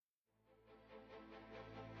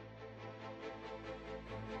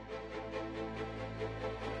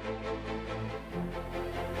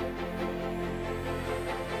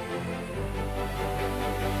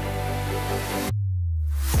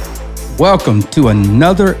Welcome to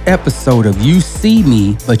another episode of You See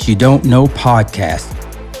Me, But You Don't Know podcast,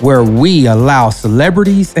 where we allow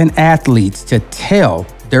celebrities and athletes to tell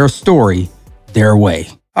their story their way.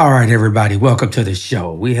 All right, everybody, welcome to the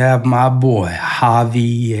show. We have my boy,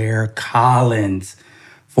 Javiar Collins,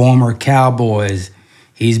 former Cowboys.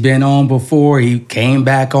 He's been on before. He came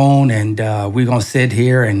back on, and we're going to sit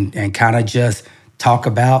here and kind of just talk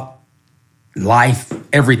about life,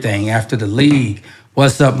 everything after the league.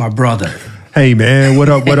 What's up, my brother? Hey, man. What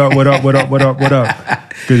up? Good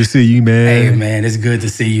to see you, man. Hey, man. It's good to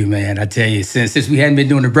see you, man. I tell you, since we hadn't been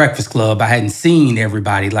doing the Breakfast Club, I hadn't seen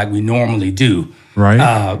everybody like we normally do.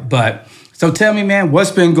 Right. But so tell me, man,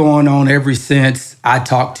 what's been going on ever since I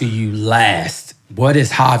talked to you last? What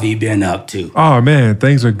has Javi been up to? Oh, man.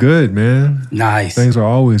 Things are good, man. Nice. Things are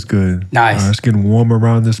always good. Nice. It's getting warm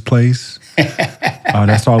around this place.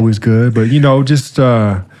 That's always good. But, just...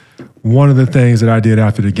 one of the things that I did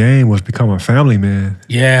after the game was become a family man.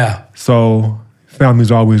 Yeah. So family's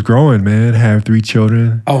always growing, man. Have 3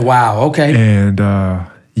 children. Oh, wow. Okay. And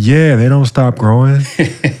they don't stop growing.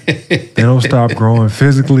 They don't stop growing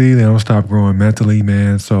physically. They don't stop growing mentally,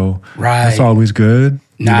 man. So that's always good.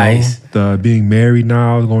 Nice. Being married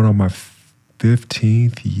now, going on my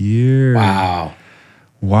 15th year.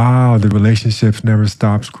 Wow. The relationships never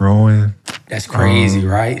stops growing. That's crazy,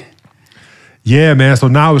 right? Yeah, man. So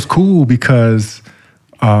now it's cool because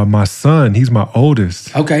my son, he's my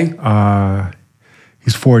oldest. Okay.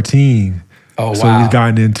 He's 14. Oh, wow. So he's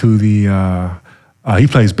gotten into the, he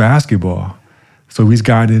plays basketball. So he's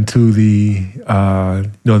gotten into the,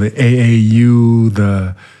 the AAU,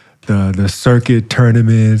 the circuit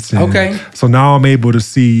tournaments. And okay. So now I'm able to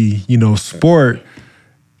see, sport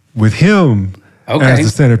with him as the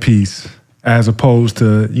centerpiece, as opposed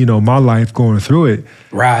to, my life going through it.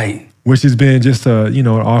 Right. Which has been just an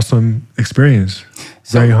awesome experience.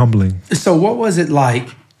 Very humbling. So what was it like?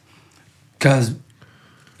 Because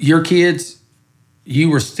your kids, you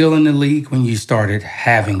were still in the league when you started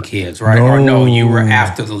having kids, right? No. Or no, you were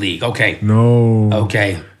after the league. Okay. No.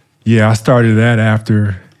 Okay. Yeah, I started that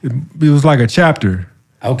after. It was like a chapter.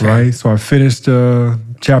 Okay. Right? So I finished,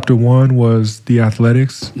 chapter 1 was the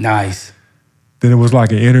athletics. Nice. Then it was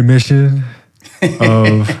like an intermission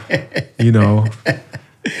of,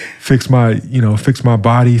 fix my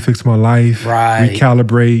body, fix my life, right.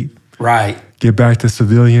 Recalibrate, right. Get back to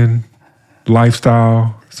civilian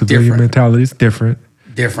lifestyle, civilian mentality. It's different.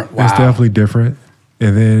 Wow. It's definitely different.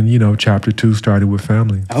 And then, chapter 2 started with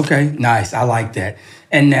family. Okay, nice. I like that.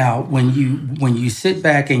 And now when you sit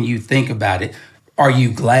back and you think about it, are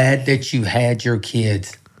you glad that you had your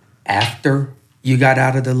kids after you got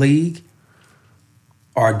out of the league?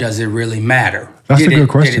 Or does it really matter? That's a good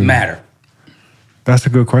question. Did it matter? That's a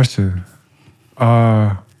good question.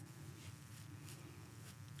 So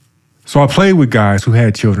I played with guys who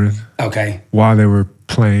had children. Okay. While they were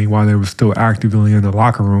playing, while they were still actively in the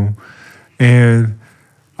locker room, and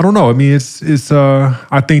I don't know. I mean, it's.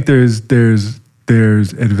 I think there's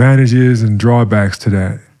advantages and drawbacks to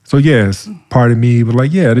that. So yes, part of me was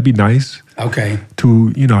like, yeah, it'd be nice. Okay.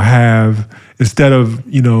 To have, instead of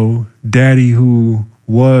daddy who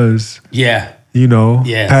was. Yeah.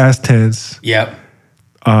 Yes. Past tense. Yep.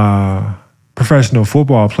 Professional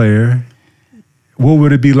football player, what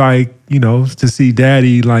would it be like, to see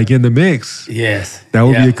daddy like in the mix? Yes. That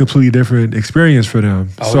would be a completely different experience for them.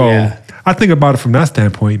 Oh, so yeah. I think about it from that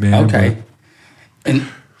standpoint, man. Okay. And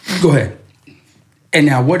go ahead. And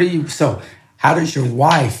now how does your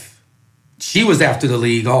wife, she was after the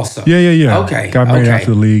league also? Yeah. Okay. Got married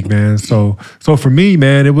after the league, man. So for me,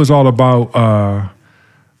 man, it was all about,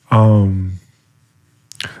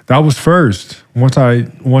 that was first. Once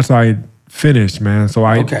I finished, man. So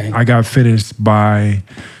I got finished by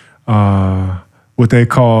what they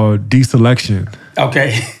call deselection.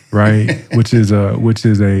 Okay. Right, which is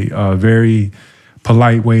a very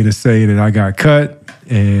polite way to say that I got cut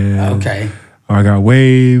and I got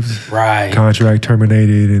waived, right, contract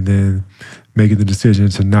terminated, and then making the decision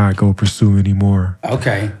to not go pursue anymore.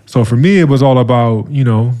 Okay. So for me, it was all about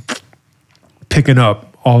picking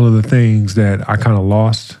up all of the things that I kind of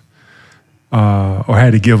lost. Or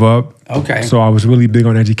had to give up. Okay. So I was really big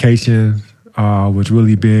on education. Was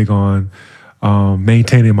really big on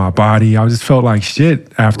maintaining my body. I just felt like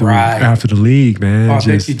shit after the league, man. I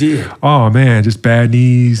bet you did. Oh man, just bad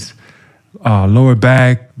knees, lower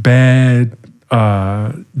back, bad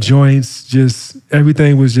joints. Just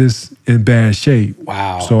everything was just in bad shape.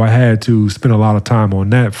 Wow. So I had to spend a lot of time on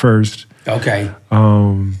that first. Okay.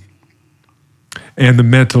 And the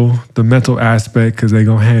mental aspect, because they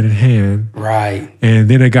go hand in hand. Right. And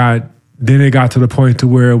then it got then it got to the point to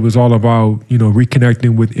where it was all about,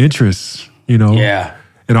 reconnecting with interests, Yeah.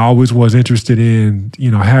 And I always was interested in,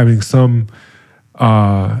 having some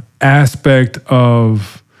aspect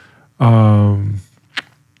of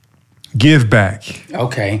give back.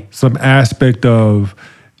 Okay. Some aspect of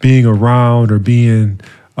being around or being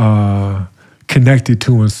connected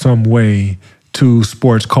to in some way to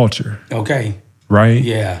sports culture. Okay. Right?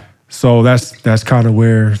 Yeah. So that's kind of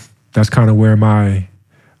where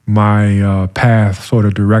my path sort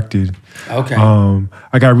of directed. Okay.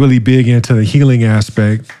 I got really big into the healing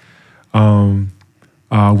aspect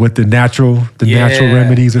with the natural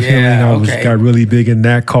remedies of healing. I got really big in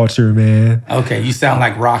that culture, man. Okay, you sound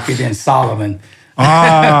like Rocket and Solomon.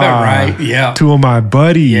 Right. Yeah. Two of my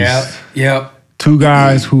buddies. Yep. Two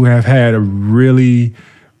guys who have had a really,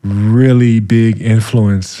 really big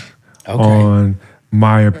influence on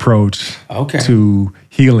my approach to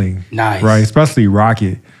healing. Nice. Right? Especially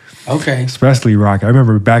Rocket. Okay. Especially Rocket. I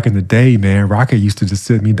remember back in the day, man, Rocket used to just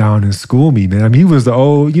sit me down and school me, man. I mean, he was the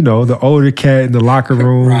older cat in the locker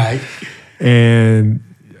room. Right. And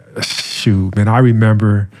shoot, man, I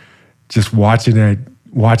remember just watching that.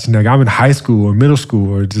 I'm in high school or middle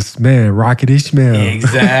school or just, man, Rocket Ishmael.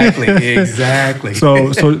 Exactly.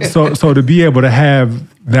 So to be able to have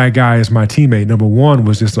that guy as my teammate, number one,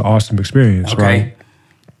 was just an awesome experience, right?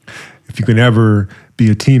 If you can ever be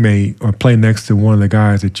a teammate or play next to one of the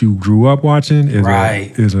guys that you grew up watching is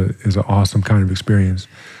an awesome kind of experience.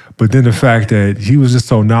 But then the fact that he was just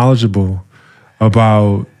so knowledgeable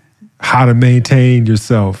about how to maintain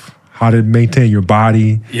yourself, how to maintain your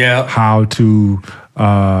body, how to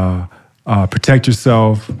protect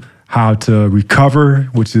yourself, how to recover,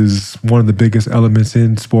 which is one of the biggest elements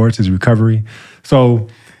in sports is recovery. So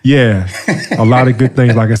yeah, a lot of good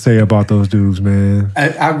things, like I say, about those dudes, man.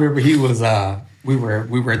 I remember he was, we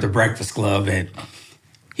were at the Breakfast Club and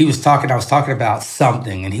I was talking about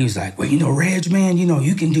something and he was like, well, Reg, man,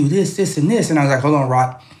 you can do this, this, and this. And I was like, hold on,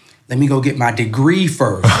 Rock, let me go get my degree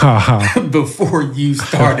first before you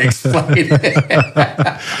start explaining.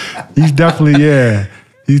 He's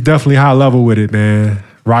definitely high level with it, man.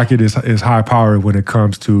 Rocket is high powered when it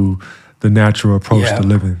comes to the natural approach to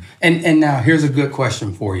living. And now here's a good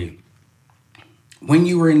question for you. When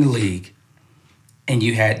you were in the league and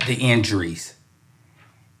you had the injuries,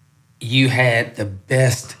 you had the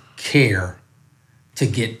best care to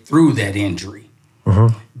get through that injury.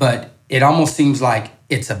 But it almost seems like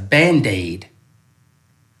it's a Band-Aid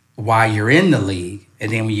while you're in the league.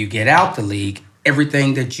 And then when you get out the league,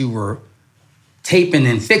 everything that you were taping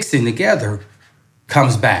and fixing together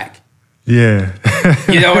comes back. Yeah.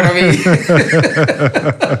 You know what I mean?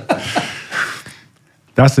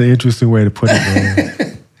 That's an interesting way to put it,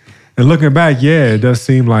 man. And looking back, it does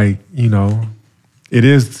seem like, it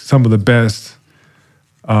is some of the best,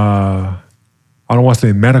 I don't want to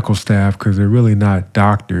say medical staff because they're really not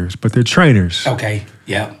doctors, but they're trainers. Okay,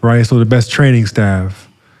 yeah. Right? So the best training staff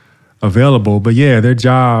available. But their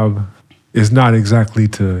job is not exactly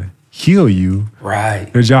to heal you.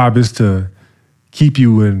 Right. Their job is to keep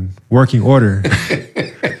you in working order,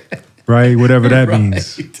 right? Whatever that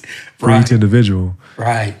means for each individual.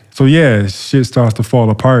 Right. So shit starts to fall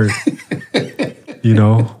apart,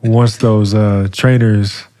 once those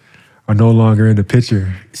trainers are no longer in the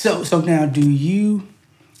picture. So now do you,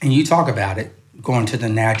 and you talk about it, going to the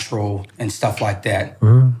natural and stuff like that.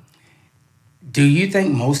 Do you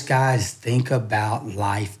think most guys think about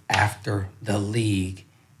life after the league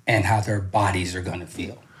and how their bodies are going to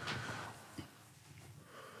feel?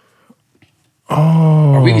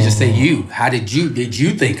 Oh. Or we could just say you. How did you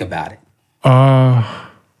think about it? I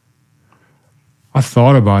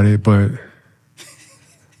thought about it, but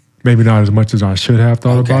maybe not as much as I should have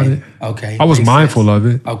thought about it. Okay. I was mindful of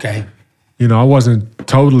it. Okay. I wasn't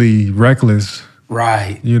totally reckless.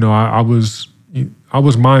 Right. I was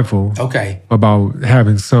mindful. Okay. About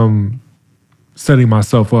setting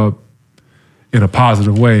myself up in a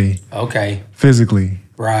positive way. Okay. Physically.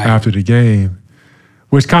 Right. After the game.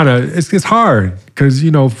 Which kind of, it's hard because,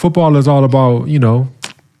 football is all about,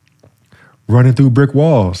 running through brick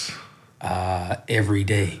walls. Every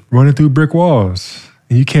day. Running through brick walls.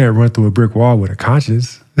 And you can't run through a brick wall with a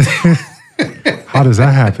conscience. How does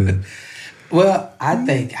that happen? Well, I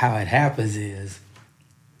think how it happens is,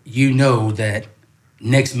 that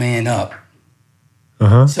next man up.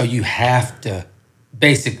 So you have to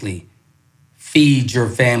basically feed your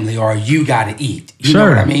family or you got to eat. You know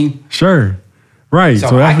what I mean? Sure. Right.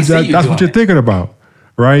 So that's what you're thinking about,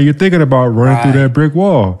 right? You're thinking about running through that brick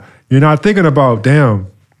wall. You're not thinking about,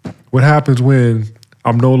 damn, what happens when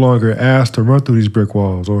I'm no longer asked to run through these brick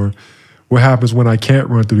walls? Or What happens when I can't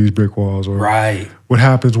run through these brick walls? Or Right. what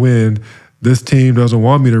happens when this team doesn't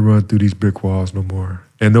want me to run through these brick walls no more?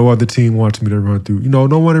 And no other team wants me to run through. No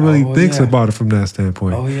one really thinks about it from that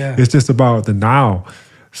standpoint. Oh, yeah. It's just about the now.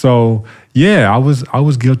 So, yeah, I was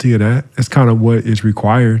guilty of that. It's kind of what is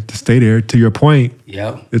required to stay there. To your point,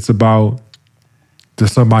 Yep. it's about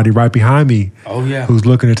there's somebody right behind me who's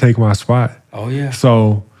looking to take my spot. Oh, yeah.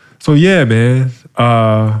 So yeah, man.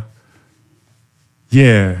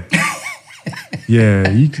 Yeah. Yeah,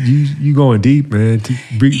 you going deep, man.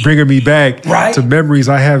 Bringing me back to memories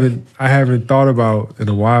I haven't thought about in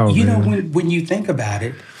a while. You man. know, when you think about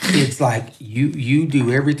it, it's like you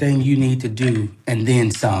do everything you need to do and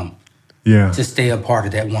then some. Yeah. To stay a part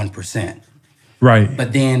of that 1%. Right.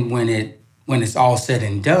 But then when it's all said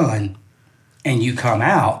and done, and you come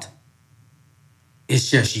out,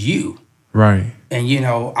 it's just you. Right. And you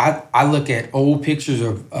know, I look at old pictures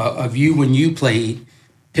of you when you played.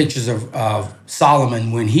 Pictures of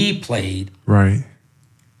Solomon when he played. Right.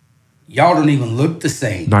 Y'all don't even look the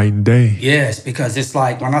same. Night and day. Yes, because it's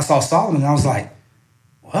like when I saw Solomon, I was like,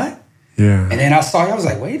 what? Yeah. And then I saw you, I was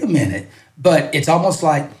like, wait a minute. But it's almost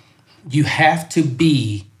like you have to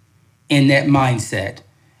be in that mindset.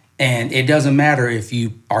 And it doesn't matter if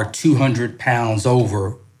you are 200 pounds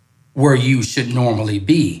over where you should normally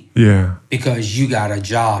be. Yeah. Because you got a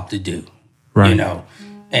job to do. Right. You know?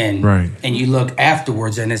 And you look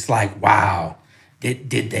afterwards and it's like, wow, did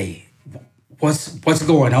they, what's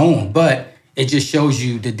going on? But it just shows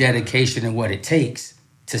you the dedication and what it takes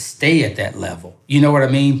to stay at that level. You know what I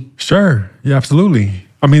mean? Sure. Yeah, absolutely.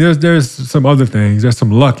 I mean, there's some other things. There's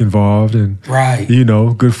some luck involved and,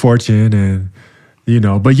 good fortune and,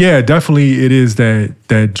 but yeah, definitely it is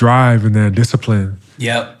that drive and that discipline.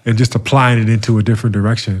 Yep. And just applying it into a different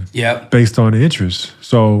direction. Yep. Based on the interest.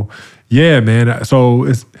 So, yeah, man. So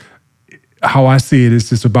it's how I see it. It's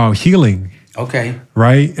just about healing. Okay.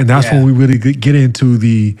 Right, and that's when we really get into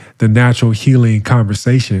the natural healing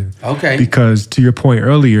conversation. Okay. Because to your point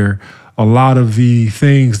earlier, a lot of the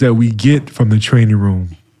things that we get from the training room,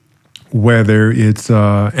 whether it's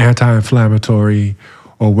anti-inflammatory,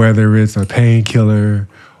 or whether it's a painkiller,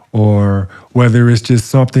 or whether it's just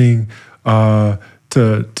something to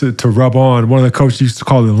rub on. One of the coaches used to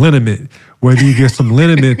call it liniment. Whether you get some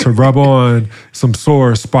liniment to rub on some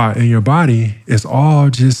sore spot in your body, it's all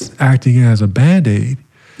just acting as a Band-Aid.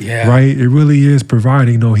 Yeah. Right? It really is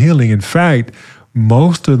providing no healing. In fact,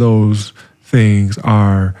 most of those things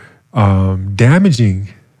are damaging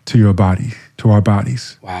to your body, to our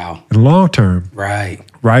bodies. Wow. In the long term. Right.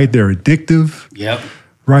 Right? They're addictive. Yep.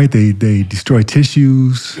 Right? They destroy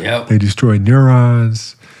tissues. Yep. They destroy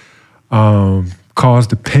neurons, cause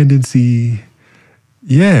dependency.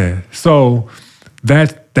 Yeah. So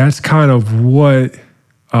that's kind of what,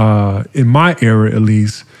 in my era at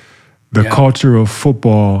least, the culture of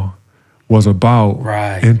football was about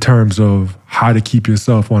in terms of how to keep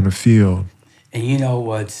yourself on the field. And you know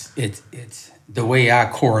what's it's the way I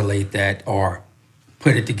correlate that or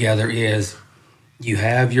put it together is you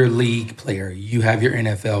have your league player, you have your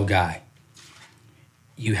NFL guy,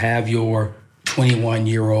 you have your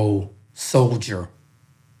 21-year-old soldier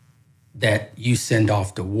that you send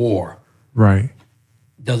off to war. Right.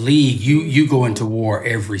 The league, you go into war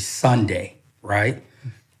every Sunday, right?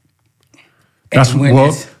 That's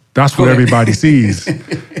what everybody sees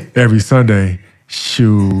every Sunday.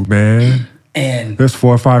 Shoot, man. And there's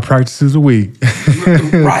 4 or 5 practices a week.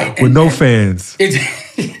 Right. With no fans.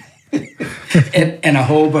 And a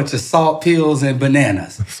whole bunch of salt pills and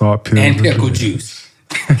bananas. Salt pills. And pickle juice.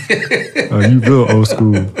 Oh, you real old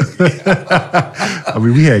school. I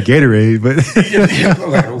mean, we had Gatorade, but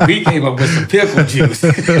we came up with some pickle juice.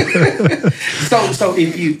 So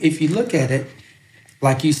if you look at it,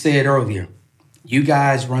 like you said earlier, you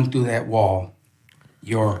guys run through that wall.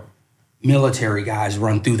 Your military guys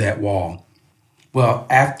run through that wall. Well,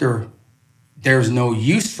 after there's no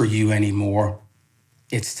use for you anymore,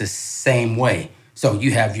 it's the same way. So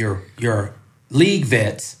you have your league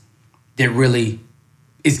vets that really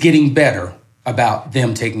is getting better about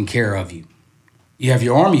them taking care of you. You have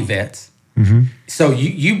your Army vets. Mm-hmm. So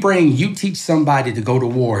you teach somebody to go to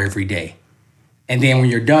war every day. And then when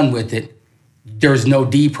you're done with it, there's no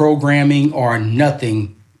deprogramming or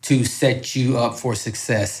nothing to set you up for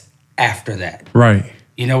success after that. Right.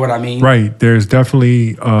 You know what I mean? Right. There's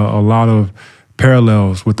definitely a lot of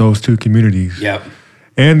parallels with those two communities. Yep.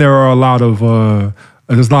 And there's a lot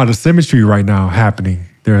of symmetry right now happening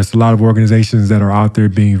There's a lot of organizations that are out there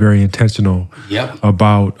being very intentional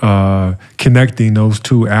about connecting those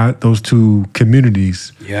two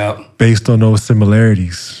communities based on those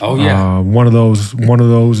similarities. Oh yeah. One of those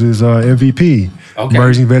is MVP,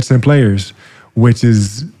 Emerging Vets and Players, which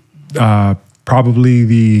is probably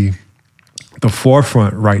the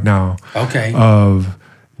forefront right now of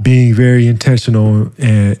being very intentional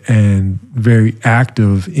and very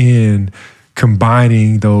active in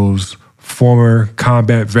combining those former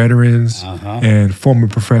combat veterans and former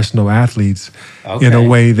professional athletes in a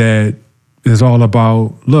way that is all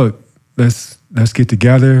about, look, let's get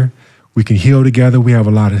together. We can heal together. We have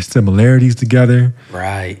a lot of similarities together.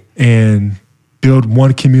 Right. And build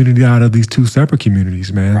one community out of these two separate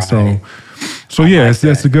communities, man. Right. So yeah,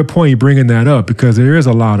 that's a good point you bringing that up, because there is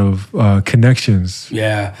a lot of connections.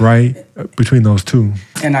 Yeah. Right, between those two.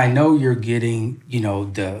 And I know you're getting,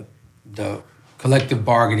 the collective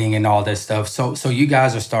bargaining and all that stuff. So you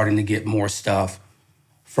guys are starting to get more stuff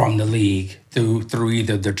from the league through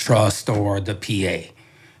either the trust or the PA.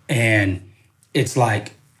 And it's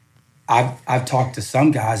like, I've talked to some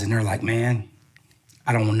guys and they're like, man,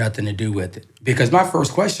 I don't want nothing to do with it. Because my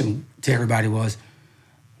first question to everybody was,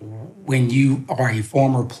 when you are a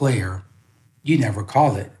former player, you never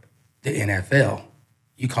call it the NFL.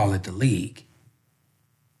 You call it the league.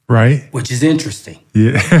 Right. Which is interesting.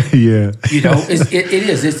 Yeah. Yeah. It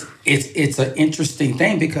is. It's an interesting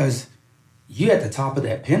thing because you're at the top of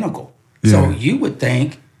that pinnacle. Yeah. So you would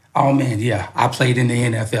think, oh man, yeah, I played in the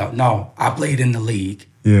NFL. No, I played in the league.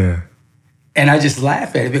 Yeah. And I just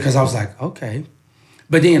laugh at it because I was like, okay.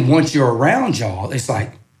 But then once you're around y'all, it's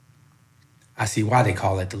like, I see why they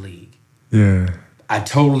call it the league. Yeah. I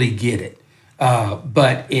totally get it.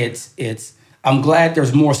 But it's I'm glad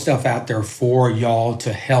there's more stuff out there for y'all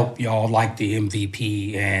to help y'all, like the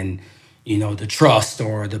MVP and, the trust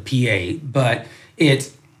or the PA. But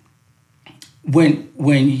it's when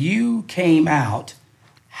you came out,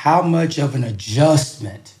 how much of an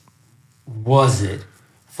adjustment was it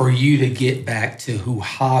for you to get back to who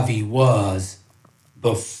Javi was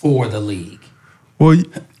before the league? Well,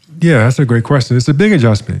 yeah, that's a great question. It's a big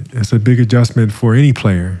adjustment. It's a big adjustment for any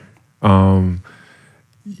player.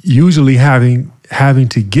 Usually having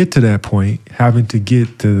to get to that point, having to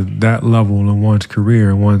get to that level in one's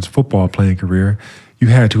career, one's football playing career, you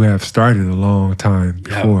had to have started a long time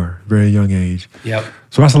before, very young age. Yep.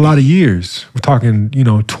 So that's a lot of years. We're talking,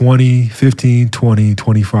 20, 15, 20,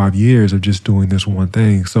 25 years of just doing this one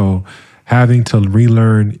thing. So having to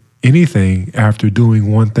relearn anything after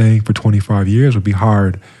doing one thing for 25 years would be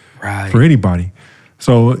hard for anybody.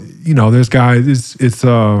 So, there's guys, it's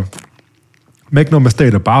make no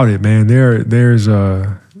mistake about it, man. There's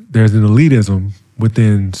an elitism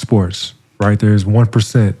within sports, right? There's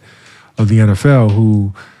 1% of the NFL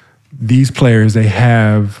who these players, they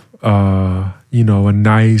have, a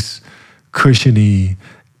nice, cushiony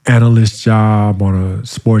analyst job on a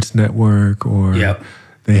sports network, or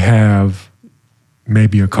they have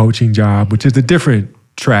maybe a coaching job, which is a different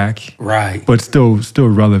track, right? But still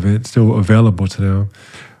relevant, still available to them.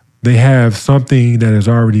 They have something that is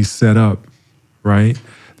already set up, right?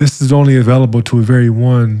 This is only available to a very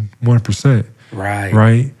 1%,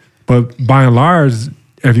 right? But by and large,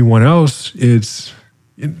 everyone else,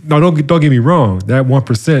 don't get me wrong. That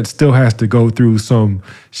 1% still has to go through some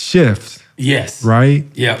shift. Yes. Right.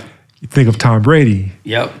 Yep. You think of Tom Brady.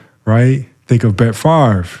 Yep. Right. Think of Brett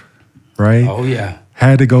Favre. Right. Oh yeah.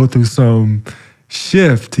 Had to go through some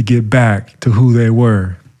shift to get back to who they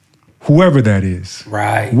were, whoever that is,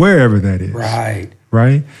 right? Wherever that is,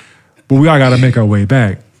 right? But we all got to make our way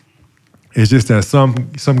back. It's just that some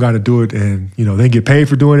got to do it, and they get paid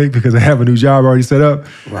for doing it because they have a new job already set up,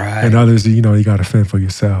 right? And others, you got to fend for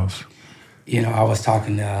yourselves. I was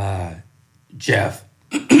talking to Jeff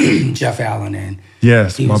Allen, and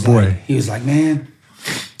yes, my boy. He was like, man,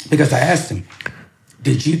 because I asked him,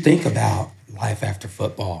 did you think about life after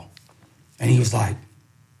football? And he was like,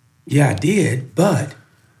 yeah, I did, but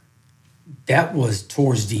that was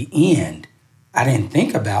towards the end. I didn't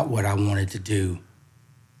think about what I wanted to do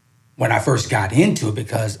when I first got into it,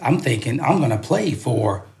 because I'm thinking I'm going to play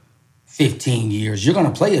for 15 years. You're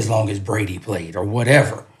going to play as long as Brady played or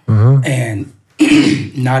whatever. Uh-huh. And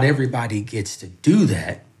not everybody gets to do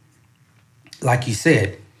that. Like you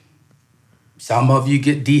said, some of you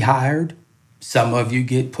get dehired. Some of you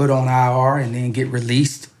get put on IR and then get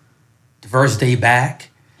released the first day back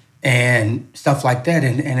and stuff like that.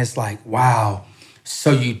 And it's like, wow.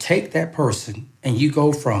 So you take that person and you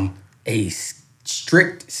go from a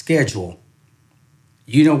strict schedule.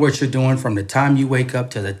 You know what you're doing from the time you wake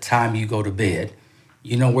up to the time you go to bed.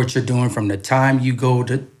 You know what you're doing from the time you go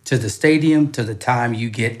to to the stadium to the time you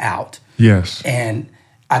get out. Yes. And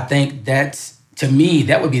I think to me,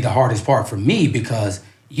 that would be the hardest part for me, because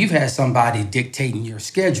you've had somebody dictating your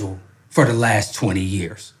schedule for the last 20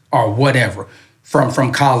 years or whatever,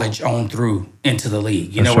 from college on through into the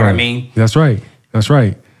league. You know what I mean? That's right. That's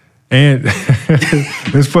right. And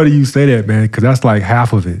it's funny you say that, man, because that's like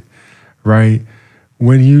half of it, right?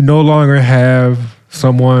 When you no longer have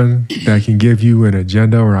someone that can give you an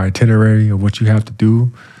agenda or itinerary of what you have to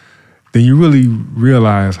do, then you really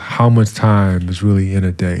realize how much time is really in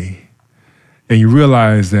a day. And you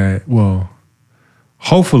realize that, well,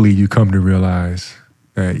 hopefully you come to realize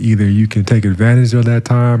that either you can take advantage of that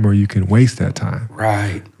time or you can waste that time.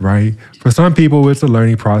 Right. Right? For some people, it's a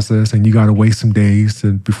learning process, and you got to waste some days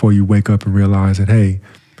before you wake up and realize that, hey,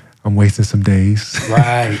 I'm wasting some days.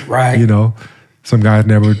 Right, right. You know, some guys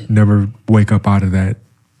never wake up out of that,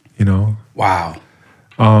 you know. Wow.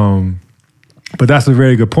 But that's a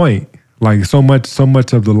very good point. Like so much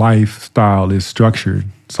of the lifestyle is structured.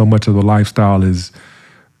 So much of the lifestyle is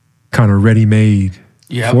kind of ready-made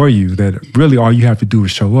for you, that really all you have to do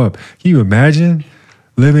is show up. Can you imagine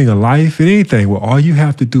living a life in anything where all you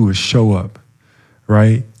have to do is show up,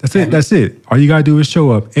 right? That's it. All you got to do is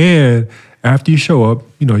show up. And after you show up,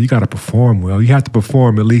 you know, you got to perform well. You have to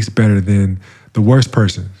perform at least better than the worst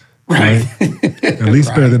person, right? At least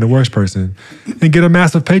better than the worst person. And get a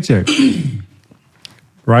massive paycheck,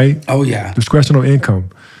 right? Oh, yeah. Discretional income.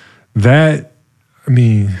 That, I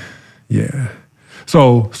mean, yeah.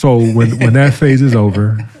 So when that phase is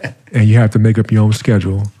over and you have to make up your own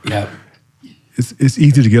schedule, it's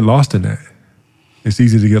easy to get lost in that. It's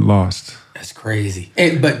easy to get lost. That's crazy.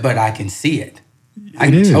 But I can see it. I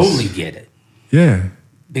can totally get it. Yeah.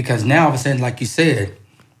 Because now all of a sudden, like you said,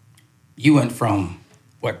 you went from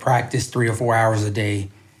practice 3 or 4 hours a day,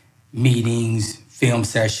 meetings, film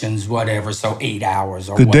sessions, whatever, so 8 hours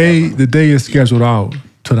or whatever. The day is scheduled out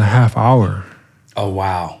to the half hour. Oh,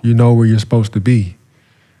 wow. You know where you're supposed to be.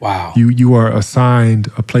 Wow. You are assigned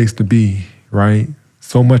a place to be, right?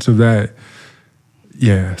 So much of that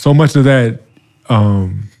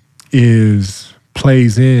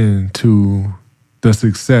plays into the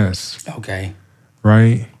success. Okay.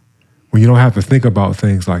 Right? When you don't have to think about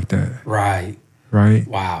things like that. Right. Right?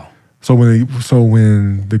 Wow. So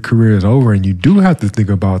when the career is over and you do have to think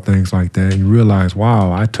about things like that, and you realize,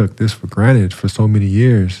 wow, I took this for granted for so many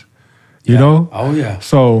years. You know? Oh, yeah.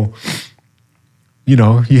 So, you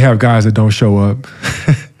know, you have guys that don't show up,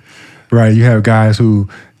 right? You have guys who,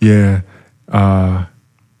 I'll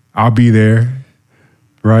be there,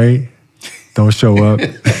 right? Don't show up.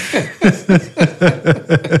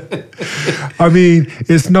 I mean,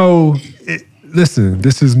 listen,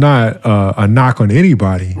 this is not a knock on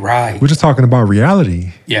anybody. Right. We're just talking about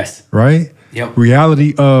reality. Yes. Right? Yep.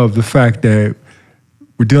 Reality of the fact that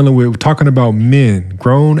we're talking about men,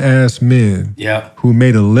 grown-ass men who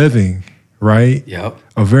made a living, right? Yep.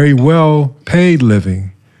 A very well-paid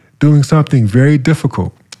living, doing something very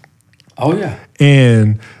difficult. Oh, yeah.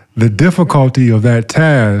 And the difficulty of that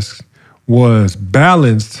task was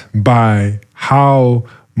balanced by how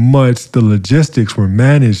much the logistics were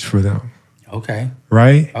managed for them. Okay.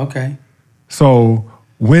 Right? Okay. So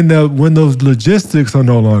when those logistics are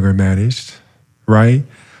no longer managed, right,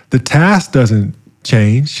 the task doesn't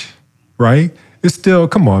change, right? It's still,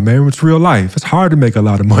 come on, man, it's real life. It's hard to make a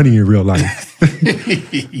lot of money in real life,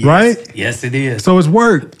 yes. right? Yes, it is. So it's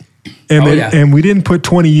work. And, and we didn't put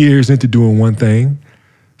 20 years into doing one thing.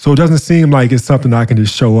 So it doesn't seem like it's something I can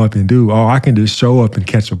just show up and do. Oh, I can just show up and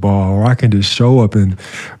catch a ball, or I can just show up and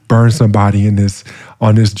burn somebody on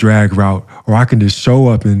this drag route, or I can just show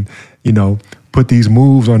up and, you know, put these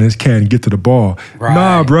moves on this cat and get to the ball. Right.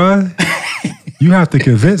 Nah, bruh. You have to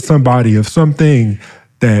convince somebody of something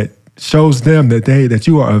that shows them that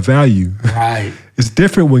you are of value. Right. It's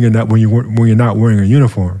different when you're not wearing a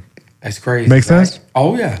uniform. That's crazy. Make sense?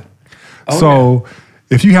 Oh yeah.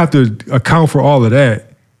 If you have to account for all of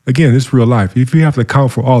that, again, it's real life. If you have to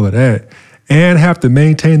account for all of that and have to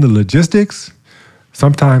maintain the logistics,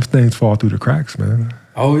 sometimes things fall through the cracks, man.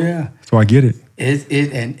 Oh yeah. So I get it.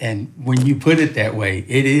 And when you put it that way,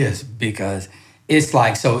 it is, because it's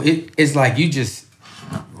like you just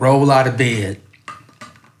roll out of bed,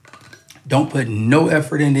 don't put no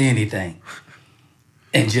effort into anything,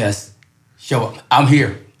 and just show up. I'm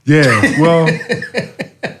here. Yeah, well,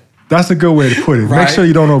 that's a good way to put it. Right. Make sure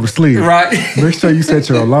you don't oversleep. Right. Make sure you set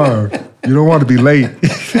your alarm. You don't want to be late.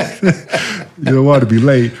 You don't want to be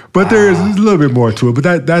late. But there's a little bit more to it.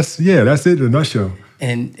 But that's it in a nutshell.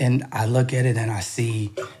 And I look at it and I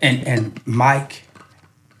see, and Mike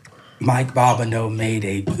Bobineau made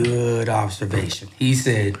a good observation. He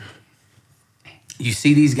said, you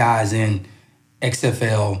see these guys in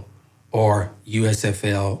XFL or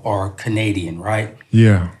USFL or Canadian, right?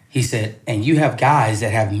 Yeah. He said, and you have guys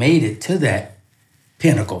that have made it to that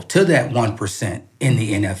pinnacle, to that 1% in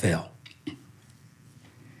the NFL.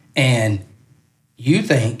 And you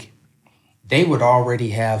think they would already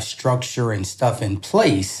have structure and stuff in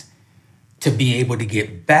place to be able to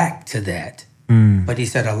get back to that. But he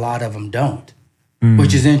said a lot of them don't,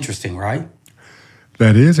 which is interesting, right?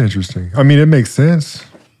 That is interesting. I mean, it makes sense.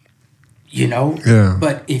 You know? Yeah.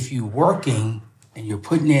 But if you're working and you're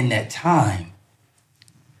putting in that time,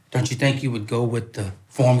 don't you think you would go with the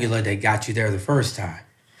formula that got you there the first time?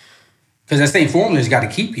 Because that same formula's got to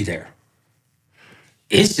keep you there.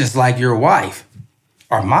 It's just like your wife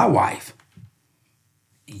or my wife.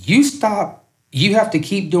 You have to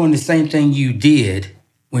keep doing the same thing you did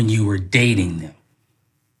when you were dating them.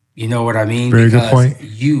 You know what I mean? Very good point.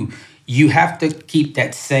 You have to keep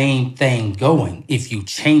that same thing going. If you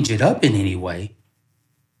change it up in any way,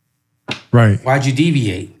 right? Why'd you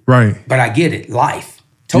deviate? Right. But I get it. Life.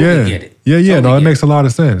 Totally get it. Yeah. Totally No, it makes a lot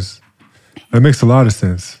of sense. It makes a lot of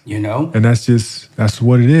sense. You know? And that's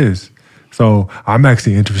what it is. So I'm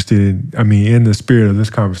actually interested in the spirit of this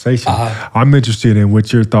conversation, I'm interested in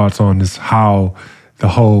what your thoughts on this, how the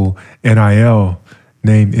whole NIL,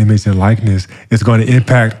 name, image, and likeness, is going to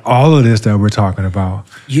impact all of this that we're talking about.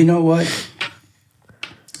 You know what?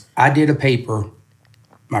 I did a paper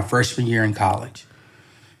my freshman year in college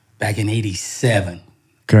back in 87.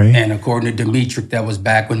 Okay. And according to Demetric, that was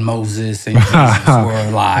back when Moses and Jesus were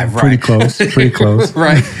alive, right? Pretty close.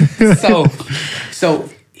 Right. So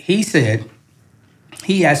he said,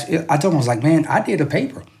 he asked, I told him, I was like, man, I did a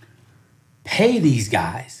paper. Pay these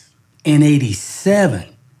guys in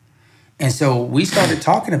 87. And so we started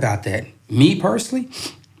talking about that. Me personally,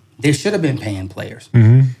 they should have been paying players.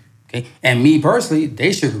 Mm-hmm. Okay. And me personally,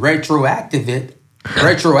 they should retroactive it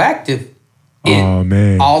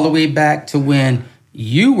all the way back to when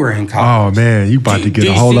you were in college. Oh man, you about to get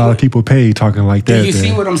a whole lot of people paid talking like that. Do you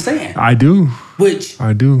see what I'm saying? I do.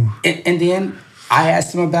 I do. And then I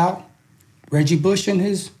asked him about Reggie Bush and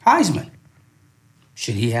his Heisman.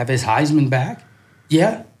 Should he have his Heisman back?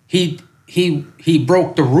 Yeah. He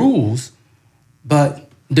broke the rules, but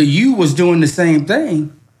the U was doing the same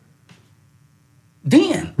thing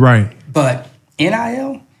then. Right. But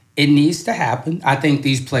NIL, it needs to happen. I think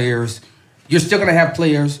these players, you're still going to have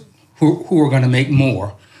players who are going to make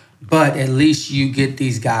more, but at least you get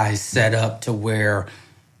these guys set up to where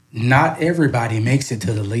not everybody makes it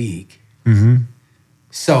to the league. Mm-hmm.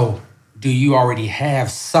 So do you already have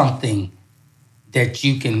something that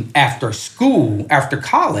you can, after school, after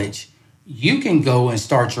college, you can go and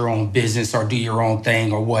start your own business or do your own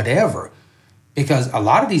thing or whatever? Because a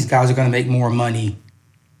lot of these guys are going to make more money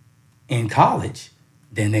in college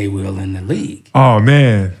than they will in the league. Oh,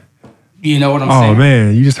 man. You know what I'm saying? Oh,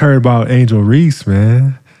 man. You just heard about Angel Reese,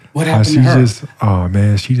 man. What happened to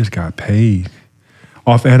her? She just got paid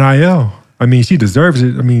off NIL. I mean, she deserves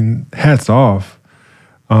it. I mean, hats off.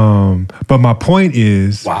 But my point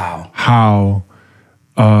is how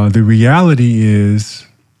the reality is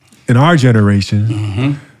in our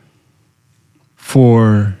generation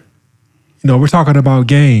for, we're talking about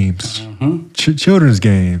games, children's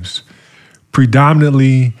games,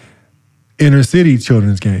 predominantly inner city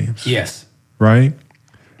children's games. Yes. Right?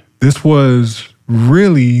 This was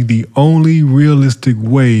really the only realistic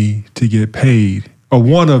way to get paid, or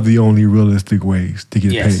one of the only realistic ways to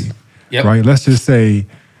get paid. Yep. Right? Let's just say,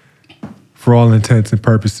 for all intents and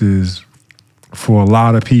purposes, for a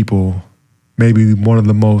lot of people, maybe one of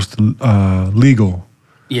the most legal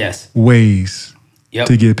ways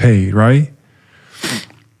to get paid, right?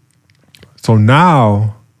 So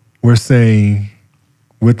now we're saying,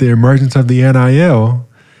 with the emergence of the NIL,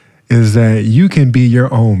 is that you can be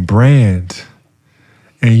your own brand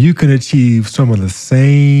and you can achieve some of the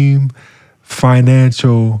same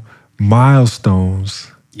financial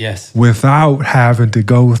milestones without having to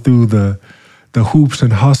go through the hoops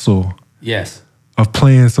and hustle of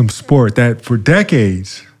playing some sport that for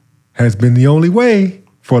decades has been the only way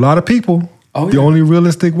for a lot of people. The only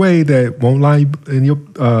realistic way that won't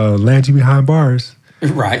land you behind bars.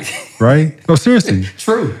 Right. Right? No, seriously.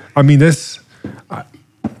 True. I mean,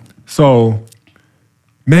 so,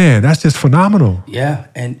 man, that's just phenomenal. Yeah,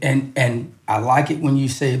 and I like it when you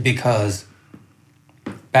say it, because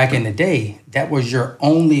back in the day, that was your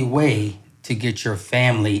only way to get your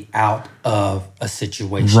family out of a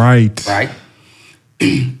situation. Right. Right?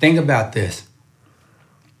 Think about this.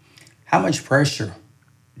 How much pressure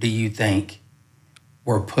do you think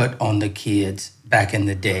were put on the kids back in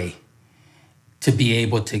the day to be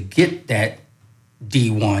able to get that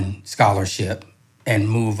D1 scholarship and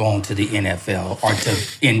move on to the NFL or to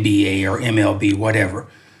NBA or MLB, whatever.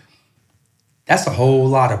 That's a whole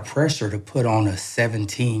lot of pressure to put on a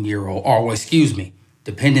 17-year-old, or excuse me,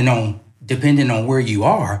 depending on where you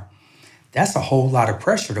are, that's a whole lot of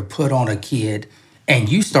pressure to put on a kid, and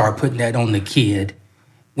you start putting that on the kid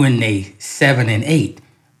when they 7 and 8.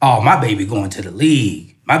 Oh, my baby going to the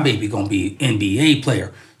league. My baby going to be an NBA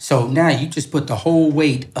player. So now you just put the whole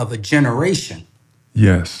weight of a generation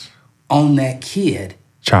on that kid.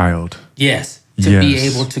 Child. Yes. To be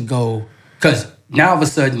able to go, because now all of a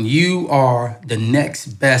sudden you are the next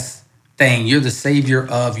best thing. You're the savior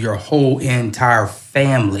of your whole entire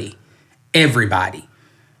family. Everybody.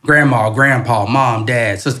 Grandma, grandpa, mom,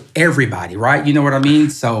 dad. So it's everybody, right? You know what I mean?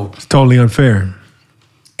 So it's totally unfair.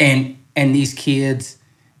 And these kids,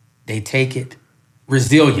 they take it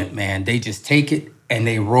resilient, man. They just take it and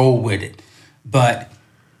they roll with it. But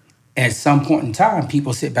at some point in time,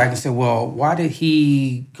 people sit back and say, well, why did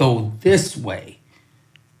he go this way?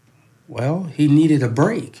 Well, he needed a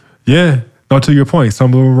break. Yeah. No, to your point,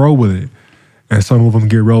 some of them roll with it. And some of them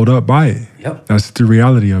get rolled up by it. Yep. That's the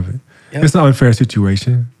reality of it. Yep. It's an unfair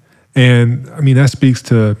situation. And I mean, that speaks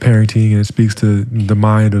to parenting and it speaks to the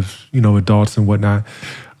mind of, adults and whatnot.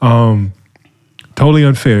 Totally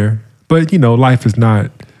unfair. But, life is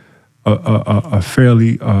not a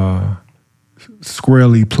fairly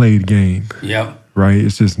squarely played game. Yep. Right?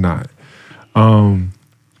 It's just not.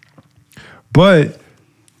 But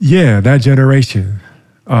yeah, that generation,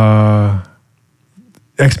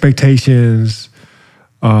 expectations,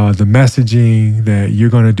 the messaging that you're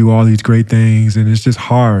going to do all these great things, and it's just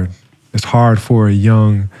hard. It's hard for a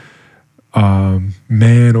young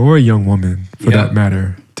man or a young woman, for that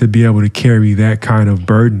matter, to be able to carry that kind of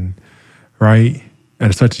burden, right,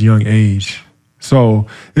 at such a young age. So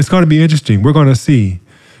it's going to be interesting. We're going to see.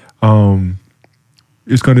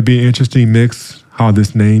 It's going to be an interesting mix. How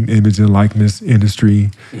this name, image, and likeness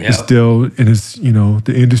industry is still, and it's,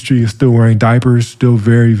 the industry is still wearing diapers, still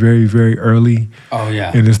very, very, very early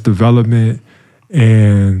in its development.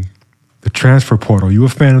 And the transfer portal. You a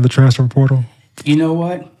fan of the transfer portal? You know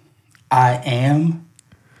what? I am,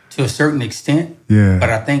 to a certain extent. Yeah. But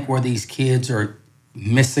I think where these kids are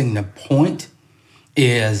missing the point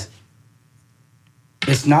is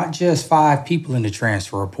it's not just 5 people in the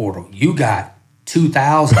transfer portal. You got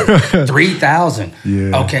 2,000, 3,000.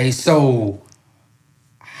 Yeah. Okay, so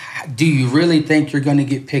do you really think you're going to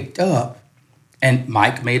get picked up? And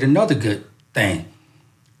Mike made another good thing.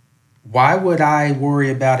 Why would I worry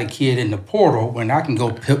about a kid in the portal when I can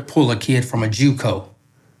go pull a kid from a JUCO?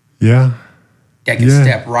 Yeah. That can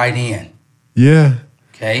step right in. Yeah.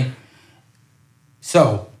 Okay?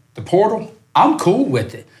 So the portal, I'm cool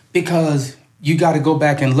with it because you got to go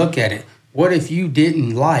back and look at it. What if you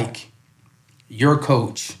didn't like your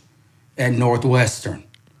coach at Northwestern?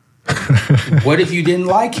 What if you didn't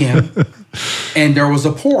like him and there was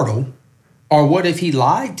a portal? Or what if he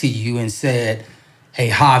lied to you and said, hey,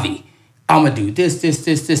 Javi, I'm going to do this,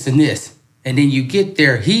 and this. And then you get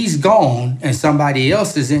there, he's gone, and somebody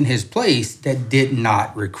else is in his place that did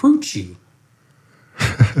not recruit you.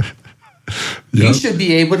 You should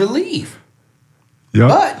be able to leave.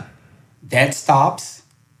 But that stops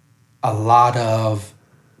a lot of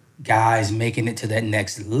guys making it to that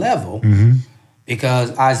next level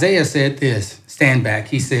because Isaiah said this, stand back.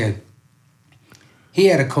 He said he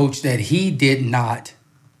had a coach that he did not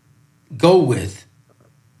go with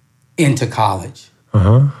into college.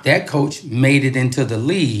 That coach made it into the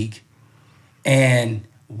league and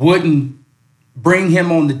wouldn't bring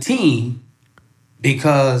him on the team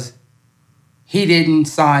because he didn't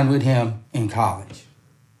sign with him in college.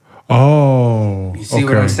 Oh, you see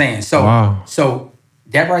what I'm saying? So, so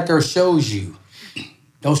that right there shows you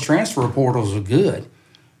those transfer portals are good,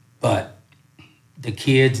 but the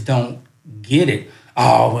kids don't get it.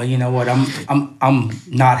 Oh, well, you know what? I'm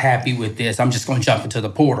not happy with this. I'm just going to jump into the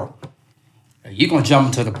portal. You're going to jump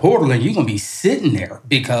into the portal and you're going to be sitting there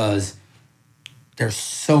because there's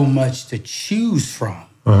so much to choose from.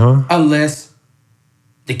 Unless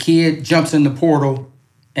the kid jumps in the portal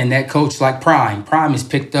and that coach like Prime has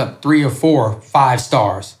picked up 3 or 4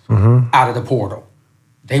 5-stars out of the portal.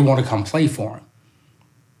 They want to come play for him.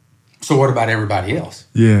 So what about everybody else?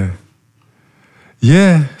 Yeah.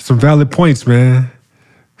 Some valid points, man.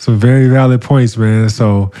 Some very valid points, man.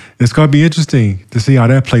 So it's going to be interesting to see how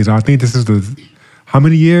that plays out. I think this is how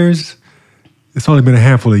many years? It's only been a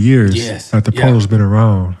handful of years that the portal's been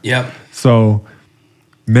around. So,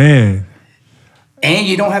 man. And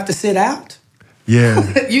you don't have to sit out.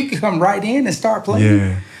 Yeah. You can come right in and start playing.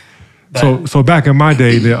 Yeah. But, so back in my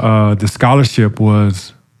day, the scholarship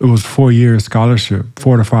was It was 4-year scholarship,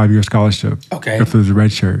 4 to 5 year scholarship. Okay. If it was a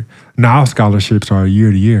red shirt. Now scholarships are year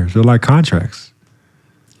to year. They're like contracts.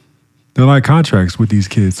 They're like contracts with these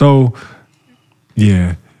kids. So,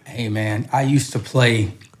 yeah. Hey, man, I used to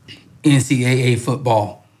play NCAA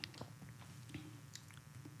football,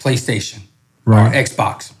 PlayStation, Right. or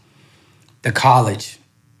Xbox, the college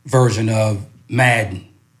version of Madden.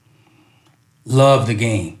 Love the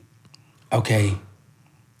game. Okay.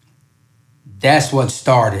 That's what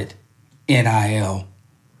started NIL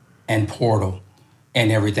and portal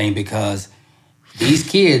and everything, because these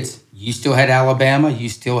kids, you still had Alabama, you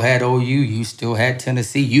still had OU, you still had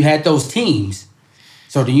Tennessee, you had those teams.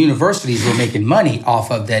 So the universities were making money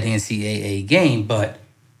off of that NCAA game, but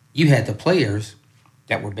you had the players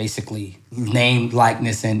that were basically name,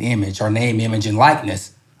 likeness, and image, or name, image, and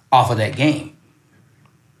likeness off of that game.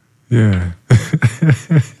 Yeah.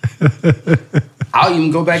 I'll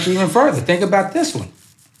even go back even further. Think about this one.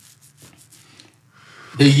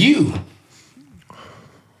 The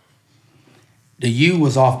U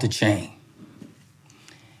was off the chain.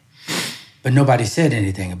 But nobody said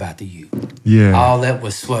anything about the U. Yeah. All that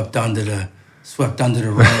was swept under the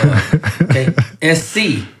rug. Okay.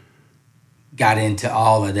 SC got into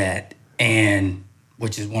all of that, and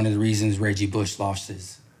which is one of the reasons Reggie Bush lost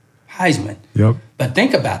his Heisman. Yep. But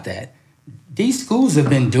think about that. These schools have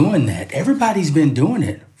been doing that. Everybody's been doing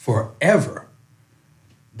it forever.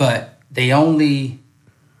 But they only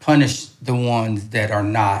punish the ones that are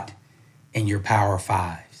not in your Power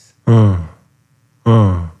Fives.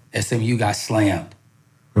 SMU got slammed.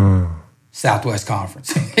 Southwest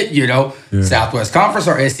Conference. Yeah. Southwest Conference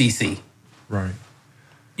or SEC. Right.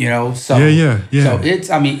 So Yeah. So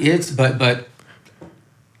but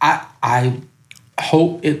I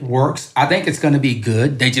hope it works. I think it's going to be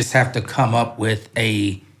good. They just have to come up with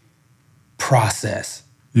a process.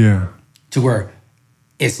 Yeah. To where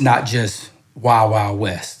it's not just Wild Wild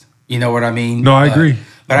West. You know what I mean? No, I agree.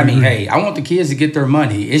 But I mean, hey, I want the kids to get their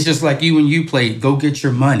money. It's just like you when you played. Go get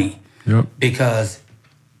your money. Yep. Because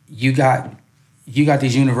you got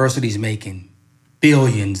these universities making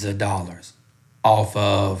billions of dollars off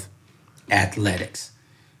of athletics.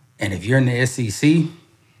 And if you're in the SEC,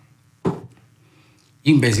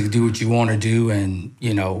 you can basically do what you want to do, and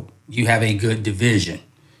you have a good division.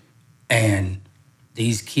 And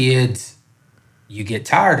these kids, you get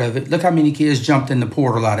tired of it. Look how many kids jumped in the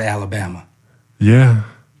portal out of Alabama. Yeah.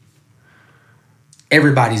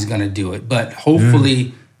 Everybody's going to do it. But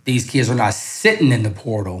hopefully these kids are not sitting in the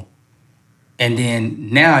portal. And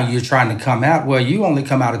then now you're trying to come out. Well, you only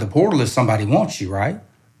come out of the portal if somebody wants you, right?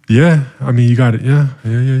 Yeah. I mean, you got it. Yeah.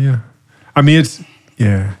 I mean,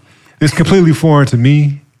 it's completely foreign to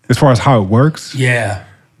me as far as how it works. Yeah.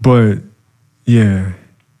 But yeah,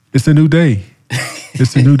 it's a new day.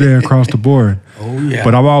 It's a new day across the board. Oh yeah.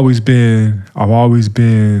 But I've always been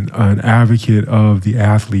an advocate of the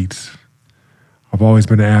athletes. I've always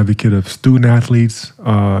been an advocate of student athletes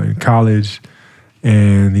in college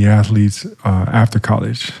and the athletes after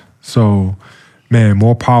college. So, man,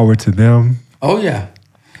 more power to them. Oh yeah.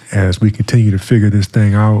 As we continue to figure this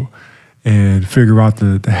thing out and figure out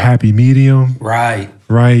the happy medium. Right.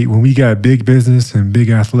 Right. When we got big business and big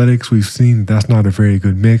athletics, we've seen that's not a very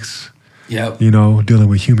good mix. Yep. Dealing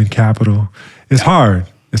with human capital. It's hard.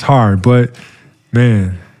 It's hard. But,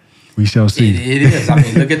 man, we shall see. It is. I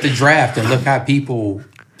mean, look at the draft and look how people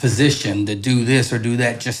position to do this or do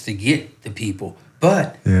that just to get the people.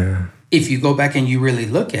 But if you go back and you really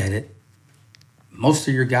look at it, most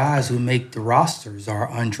of your guys who make the rosters are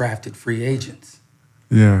undrafted free agents.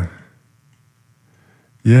 Yeah.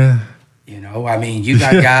 I mean, you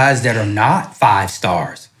got guys that are not 5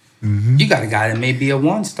 stars. Mm-hmm. You got a guy that may be a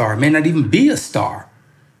 1 star, may not even be a star,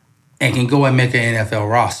 and can go and make an NFL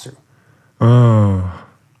roster.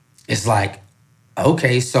 It's like,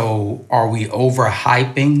 okay, so are we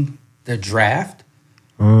overhyping the draft?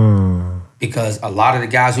 Because a lot of the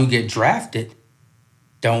guys who get drafted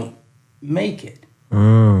don't make it.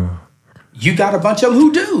 You got a bunch of them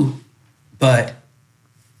who do, but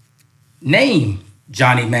name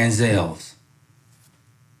Johnny Manziel's.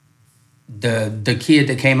 The kid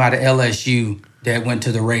that came out of LSU that went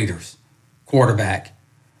to the Raiders, quarterback.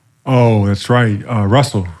 Oh, that's right.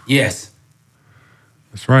 Russell. Yes.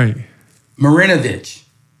 That's right. Marinovich,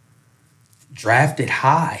 drafted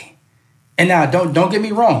high. And now, don't get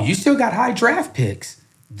me wrong. You still got high draft picks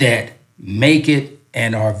that make it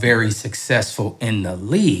and are very successful in the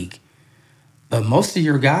league. But most of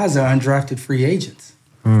your guys are undrafted free agents.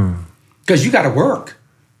 Because you got to work.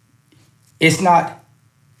 It's not,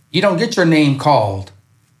 you don't get your name called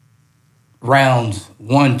rounds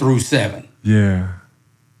 1 through 7. Yeah.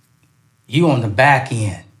 You on the back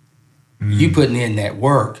end. You putting in that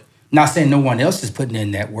work. Not saying no one else is putting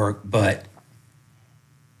in that work, but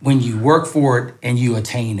when you work for it and you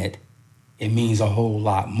attain it, it means a whole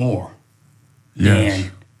lot more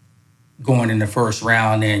than going in the first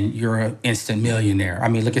round and you're an instant millionaire. I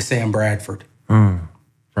mean, look at Sam Bradford.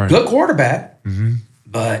 Right. Good quarterback,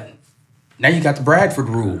 but now you got the Bradford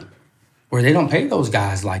rule where they don't pay those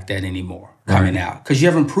guys like that anymore coming out because you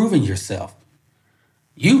haven't proven yourself.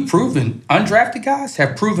 You've proven, undrafted guys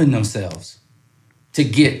have proven themselves to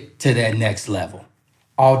get to that next level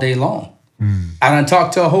all day long. I done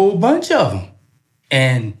talked to a whole bunch of them,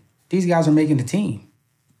 and these guys are making the team.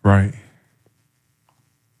 Right.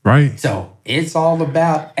 So it's all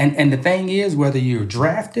about, and the thing is, whether you're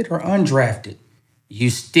drafted or undrafted, you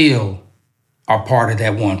still are part of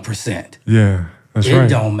that 1%. Yeah, that's right. It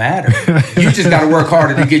don't matter. You just got to work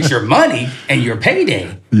harder to get your money and your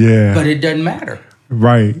payday. Yeah. But it doesn't matter.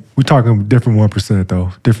 Right. We're talking different 1%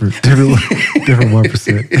 though. Different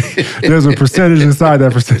 1%. There's a percentage inside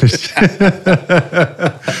that percentage.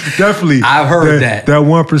 Definitely. I've heard that. That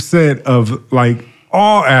 1% of like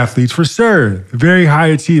all athletes for sure. Very high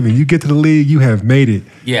achievement. You get to the league, you have made it.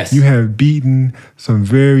 Yes. You have beaten some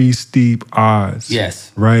very steep odds.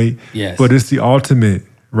 Yes. Right? Yes. But it's the ultimate,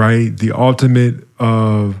 right? The ultimate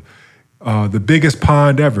of the biggest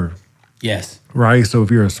pond ever. Yes. Right? So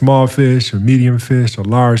if you're a small fish, a medium fish, a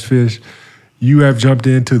large fish, you have jumped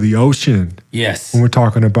into the ocean. Yes. When we're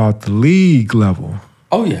talking about the league level.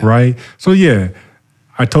 Oh, yeah. Right? So yeah,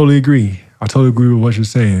 I totally agree. I totally agree with what you're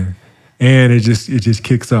saying. And it just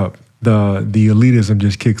kicks up. The elitism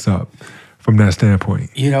just kicks up from that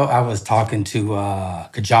standpoint. You know, I was talking to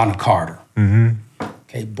Kajana Carter.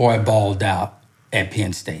 Okay, boy balled out at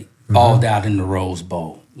Penn State. Balled out in the Rose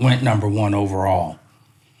Bowl. Went number 1 overall.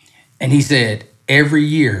 And he said every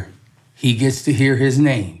year he gets to hear his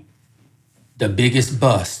name, the biggest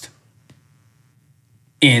bust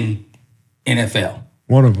in NFL.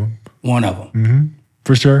 One of them.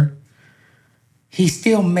 For sure. He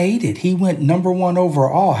still made it. He went number 1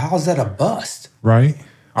 overall. How's that a bust? Right.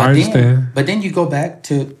 I understand. But then you go back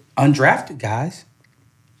to undrafted guys.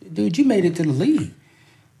 Dude, you made it to the league.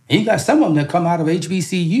 And you got some of them that come out of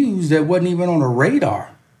HBCUs that wasn't even on the radar.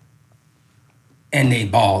 And they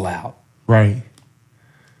ball out. Right.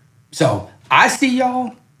 So I see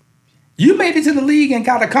y'all. You made it to the league and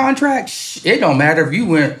got a contract. It don't matter if you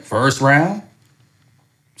went first round,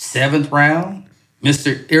 7th round,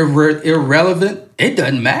 Mr. Irrelevant. It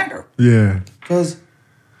doesn't matter. Yeah. Because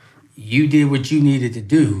you did what you needed to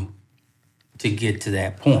do to get to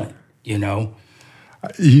that point, you know?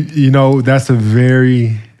 You know, that's a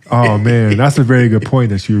very good point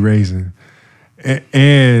that you're raising.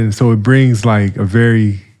 And so it brings like a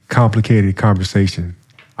very complicated conversation.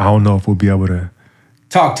 I don't know if we'll be able to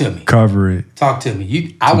talk to me. Cover it. Talk to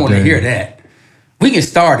me. I want to hear that. We can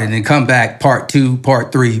start it and come back part 2,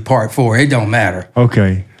 part 3, part 4. It don't matter.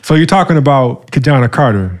 Okay. So you're talking about Kajana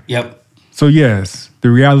Carter. Yep. So yes, the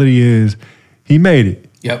reality is he made it.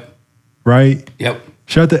 Yep. Right? Yep.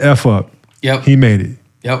 Shut the F up. Yep. He made it.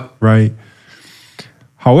 Yep. Right?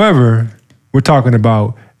 However, we're talking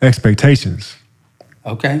about expectations.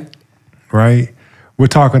 Okay. Right? We're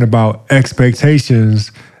talking about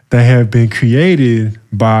expectations that have been created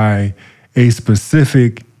by a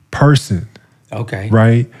specific person. Okay.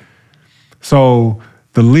 Right? So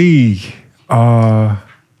the league, I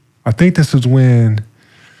think this was when, I'm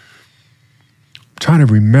trying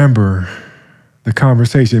to remember the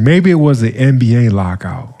conversation. Maybe it was the NBA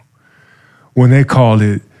lockout when they called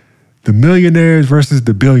it the millionaires versus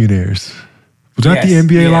the billionaires. Was that the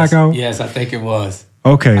NBA lockout? Yes, I think it was.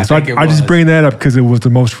 Okay, I just bring that up because it was the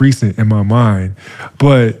most recent in my mind.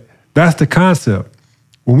 But that's the concept.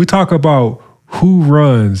 When we talk about who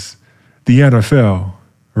runs the NFL,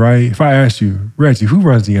 right? If I ask you, Reggie, who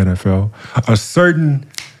runs the NFL? A certain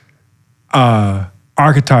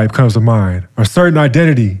archetype comes to mind. A certain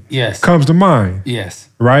identity comes to mind. Yes.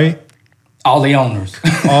 Right? All the owners.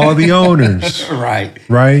 All the owners. Right.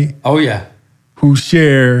 Right? Oh, yeah. Who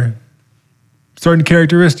share certain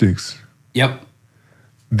characteristics. Yep.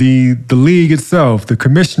 The league itself, the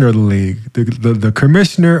commissioner of the league, the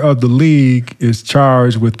commissioner of the league is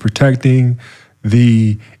charged with protecting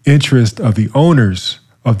the interest of the owners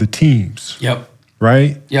of the teams. Yep.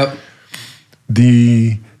 Right? Yep.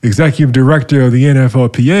 The executive director of the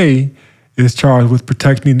NFLPA is charged with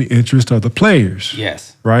protecting the interest of the players.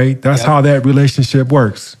 Yes. Right? That's how that relationship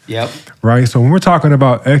works. Yep. Right? So when we're talking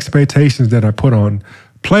about expectations that are put on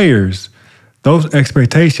players, those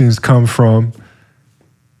expectations come from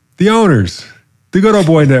the owners, the Good Old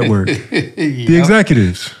Boy Network, the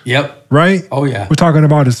executives. Yep. right? Oh, yeah. We're talking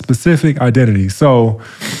about a specific identity. So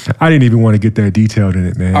I didn't even want to get that detailed in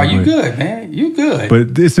it, man. Oh, you good, man. You good.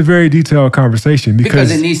 But it's a very detailed conversation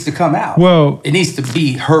because it needs to come out. Well, it needs to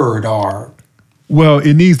be heard or... Well,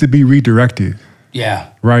 it needs to be redirected.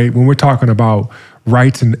 Yeah. Right? When we're talking about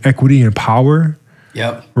rights and equity and power,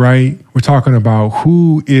 yep. Right? We're talking about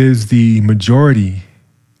who is the majority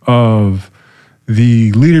of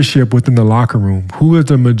the leadership within the locker room, who is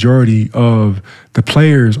the majority of the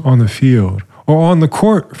players on the field or on the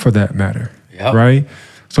court for that matter, yep. Right?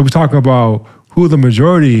 So we're talking about who the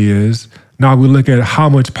majority is. Now we look at how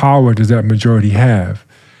much power does that majority have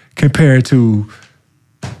compared to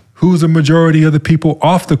who's the majority of the people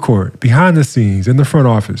off the court, behind the scenes, in the front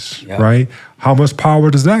office, yep. Right? How much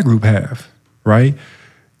power does that group have, right?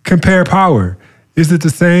 Compare power. Is it the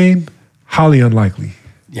same? Highly unlikely.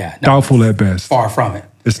 Yeah. No, doubtful at best. Far from it.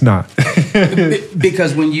 It's not.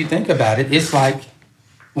 Because when you think about it, it's like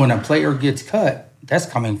when a player gets cut, that's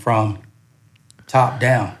coming from top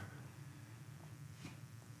down.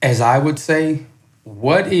 As I would say,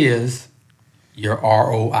 what is your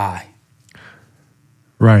ROI?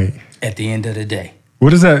 Right. At the end of the day.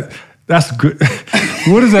 What is that? That's good.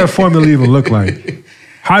 What does that formula even look like?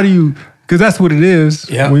 How do you, because that's what it is.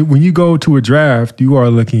 Yep. When you go to a draft, you are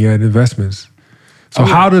looking at investments. So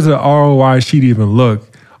how does an ROI sheet even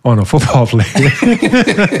look on a football player?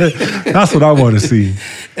 That's what I want to see.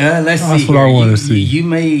 Let's see. That's what I want to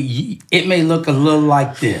see. It may look a little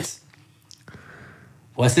like this.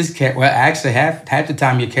 What's this character? Well, actually, half the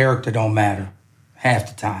time your character don't matter.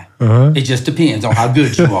 Half the time. Uh-huh. It just depends on how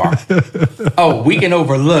good you are. Oh, we can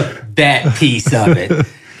overlook that piece of it.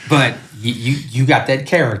 But you got that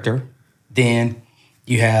character. Then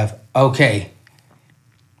you have, okay,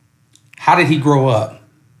 how did he grow up?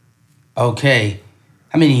 Okay,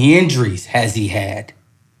 how many injuries has he had?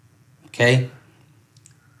 Okay,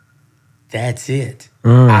 that's it.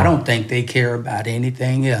 I don't think they care about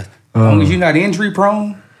anything else. As long as you're not injury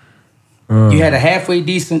prone, you had a halfway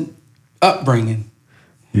decent upbringing.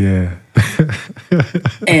 Yeah.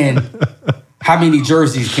 And how many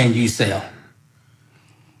jerseys can you sell?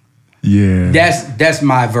 Yeah. That's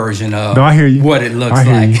my version of I hear you. What it looks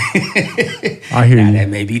like. I hear you. That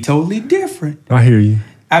may be totally different. I hear you.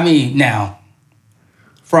 I mean, now,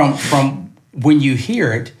 from when you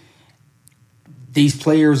hear it, these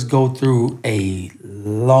players go through a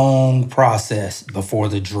long process before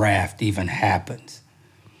the draft even happens.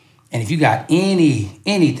 And if you got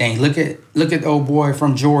anything, look at the old boy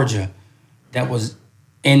from Georgia that was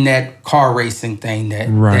in that car racing thing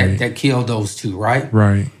that killed those two, right?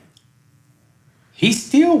 Right. He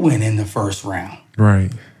still went in the first round.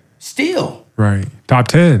 Right. Still. Right. Top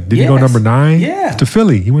 10. Did he go number 9? Yeah. To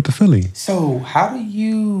Philly. He went to Philly. So how do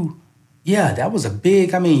you, that was a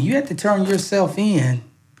big, you had to turn yourself in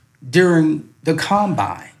during the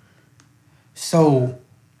combine. So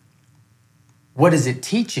what is it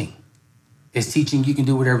teaching? It's teaching you can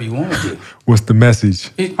do whatever you want to do. What's the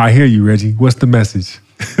message? I hear you, Reggie. What's the message?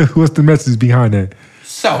 What's the message behind that?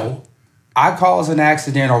 So I cause an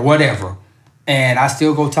accident or whatever, and I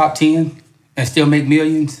still go top 10 and still make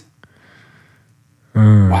millions.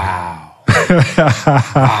 Wow.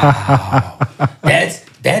 Wow.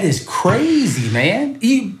 That is crazy, man.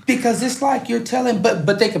 Because it's like you're telling,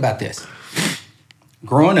 but think about this.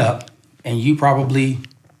 Growing up, and you probably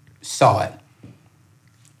saw it,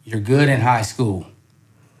 you're good in high school.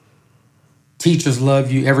 Teachers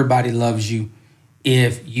love you. Everybody loves you.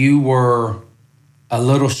 If you were a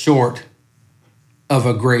little short of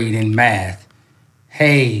a grade in math,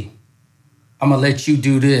 hey, I'm going to let you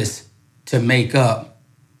do this to make up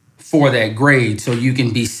for that grade so you can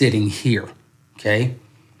be sitting here, okay?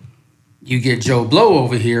 You get Joe Blow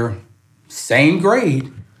over here, same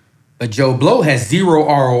grade, but Joe Blow has 0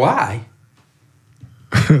 ROI.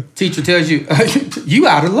 Teacher tells you, you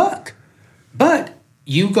out of luck. But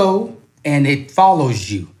you go and it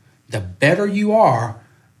follows you. The better you are,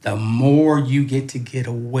 the more you get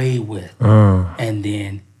away with. And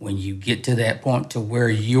then when you get to that point to where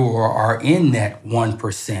you are in that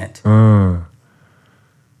 1%,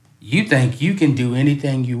 you think you can do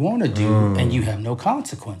anything you want to do and you have no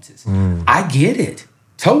consequences. I get it.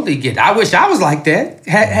 Totally get it. I wish I was like that,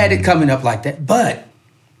 had it coming up like that. But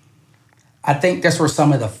I think that's where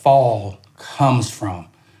some of the fall comes from,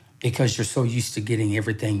 because you're so used to getting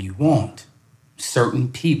everything you want,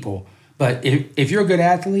 certain people. But if you're a good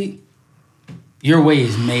athlete, your way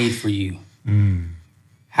is made for you.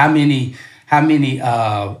 How many?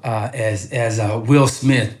 As Will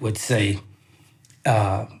Smith would say,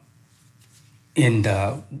 in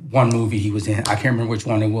the one movie he was in, I can't remember which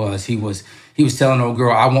one it was. He was telling old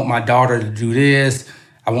girl, "I want my daughter to do this.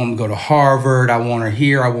 I I want them to go to Harvard. I want her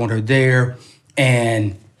here. I want her there.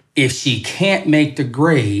 And if she can't make the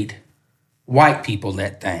grade, white people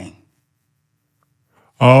that thing.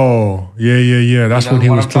 Oh, yeah. That's when he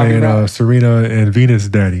was playing Serena and Venus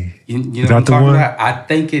Daddy. You know what I'm talking about? I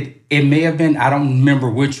think it may have been, I don't remember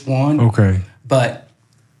which one. Okay. But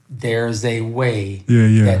there's a way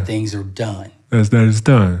that things are done. That is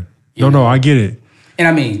done. No, I get it. And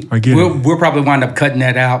I mean, we'll probably wind up cutting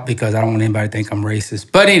that out because I don't want anybody to think I'm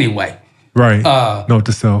racist. But anyway. Right. Note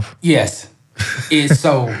to self. Yes.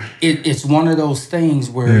 It's one of those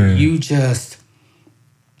things where you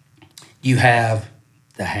have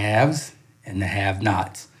the haves and the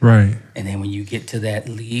have-nots. Right. And then when you get to that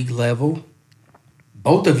league level,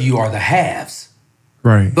 both of you are the haves.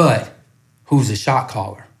 Right. But who's the shot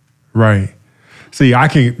caller? Right. See, I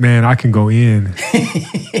can go in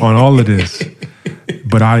on all of this.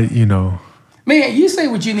 But Man, you say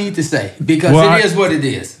what you need to say because it is what it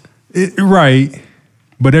is. Right.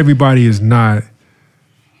 But everybody is not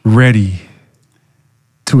ready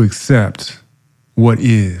to accept what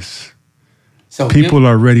is. So people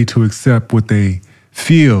are ready to accept what they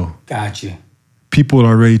feel. Gotcha. People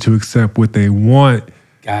are ready to accept what they want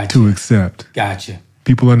to accept. Gotcha.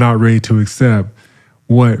 People are not ready to accept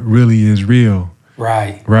what really is real.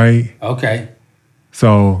 Right. Right? Okay.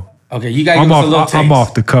 So okay, you got to give us a little taste. I'm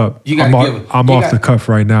off the cup. I'm off the cuff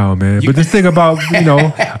right now, man. But this thing about,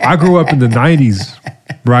 I grew up in the 90s,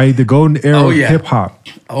 right? The golden era of hip hop.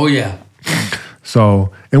 Oh, yeah.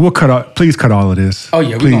 So, and we'll please cut all of this. Oh,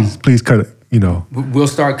 yeah. Please cut it, We'll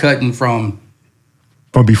start cutting from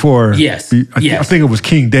before. Yes. I think it was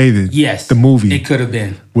King David. Yes. The movie. It could have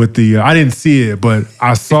been. With I didn't see it, but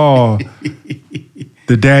I saw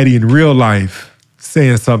the daddy in real life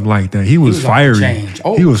saying something like that. He was fiery.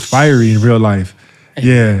 He was fiery in real life.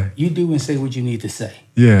 Hey, you do and say what you need to say.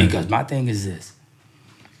 Yeah. Because my thing is this.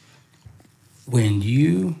 When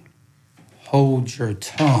you hold your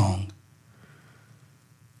tongue,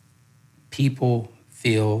 people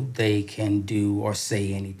feel they can do or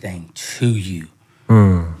say anything to you.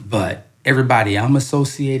 But everybody I'm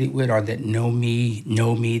associated with or that know me,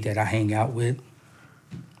 that I hang out with,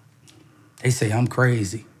 they say I'm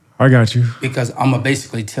crazy. I got you. Because I'm going to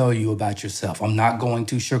basically tell you about yourself. I'm not going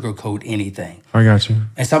to sugarcoat anything. I got you.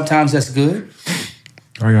 And sometimes that's good.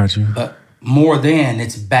 I got you. But more than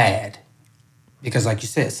it's bad. Because like you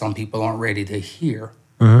said, some people aren't ready to hear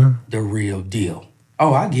the real deal.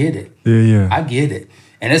 Oh, I get it. Yeah. I get it.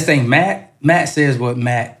 And this thing, Matt says what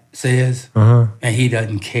Matt says, and he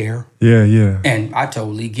doesn't care. Yeah. And I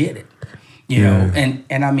totally get it. You know,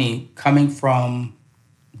 and I mean, coming from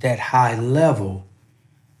that high level,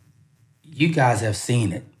 you guys have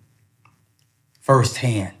seen it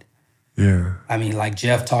firsthand. Yeah. I mean, like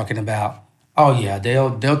Jeff talking about, oh yeah,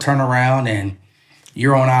 they'll turn around and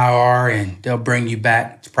you're on IR and they'll bring you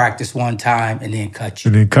back to practice one time and then cut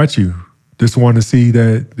you. Just want to see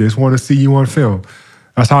you on film.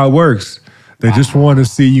 That's how it works. They just want to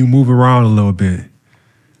see you move around a little bit.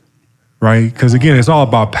 Right? Because again, it's all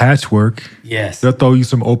about patchwork. Yes. They'll throw you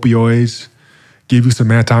some opioids, give you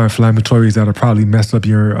some anti-inflammatories that'll probably mess up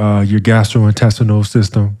your gastrointestinal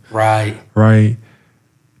system. Right.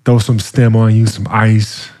 Throw some stem on you, some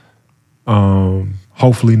ice.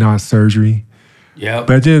 Hopefully not surgery. Yep.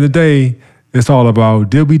 But at the end of the day, it's all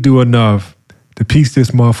about, did we do enough to piece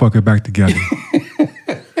this motherfucker back together?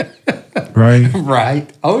 Right?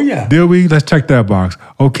 Right. Oh, yeah. Did we? Let's check that box.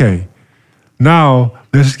 Okay. Now,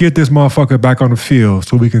 let's get this motherfucker back on the field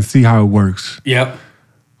so we can see how it works. Yep.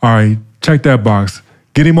 All right. Check that box.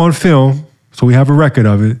 Get him on film so we have a record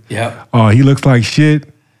of it. Yep. He looks like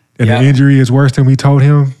shit and the injury is worse than we told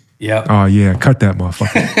him. Yep. Oh, yeah. Cut that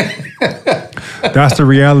motherfucker. That's the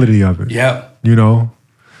reality of it. Yep.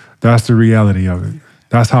 That's the reality of it.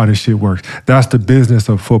 That's how this shit works. That's the business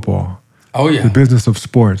of football. Oh, yeah. The business of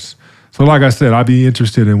sports. So like I said, I'd be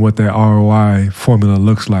interested in what that ROI formula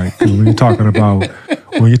looks like. When you're talking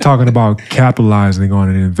about capitalizing on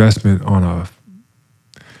an investment on a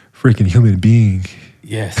freaking human being.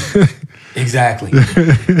 Yes, exactly.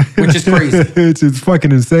 Which is crazy. It's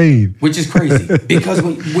fucking insane. Which is crazy. Because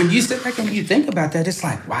when you sit back and you think about that, it's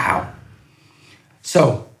like, wow.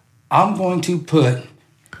 So I'm going to put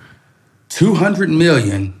 $200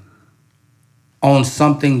 million on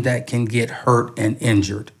something that can get hurt and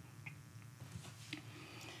injured.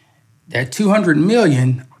 That $200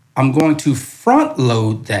 million, I'm going to front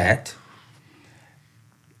load that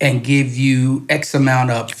and give you X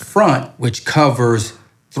amount up front, which covers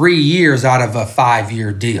 3 years out of a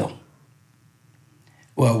 5-year deal.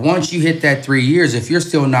 Well, once you hit that 3 years, if you're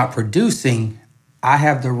still not producing, I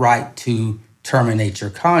have the right to terminate your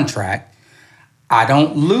contract. I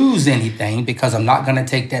don't lose anything because I'm not going to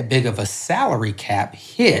take that big of a salary cap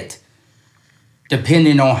hit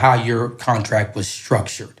depending on how your contract was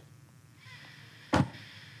structured.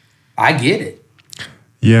 I get it.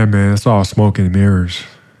 Yeah, man, it's all smoke and mirrors.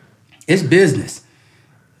 It's business.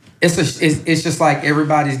 It's just like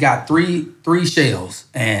everybody's got three shells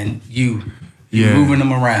and you moving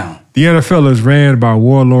them around. The NFL is ran by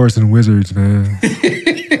warlords and wizards, man.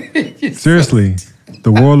 Seriously.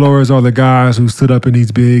 The warlords are the guys who stood up in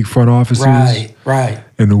these big front offices. Right.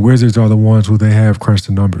 And the wizards are the ones who they have crunch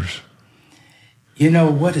the numbers. You know,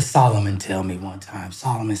 what did Solomon tell me one time?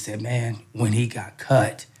 Solomon said, man, when he got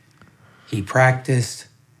cut, he practiced,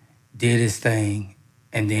 did his thing,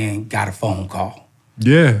 and then got a phone call.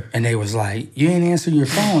 Yeah. And they was like, you ain't answer your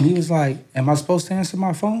phone. He was like, am I supposed to answer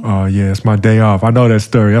my phone? Oh, yeah, it's my day off. I know that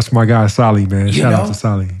story. That's my guy, Solly, man. Shout out to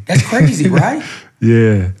Solly. That's crazy, right?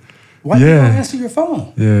 Yeah. Why you don't answer your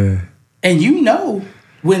phone? Yeah. And you know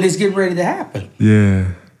when it's getting ready to happen.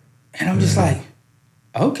 Yeah. And I'm just like,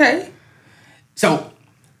 okay. So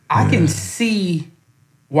I can see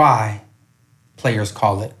why players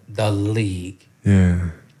call it the league. Yeah.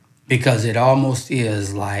 Because it almost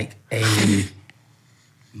is like a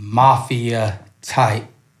mafia type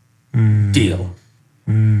deal.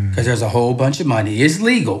 Because there's a whole bunch of money. It's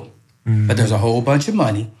legal, but there's a whole bunch of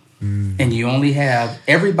money. And you only have,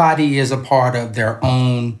 everybody is a part of their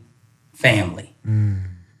own family.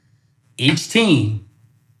 Each team,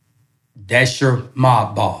 that's your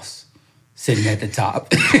mob boss sitting at the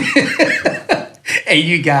top. And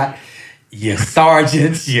you got your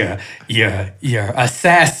sergeants, your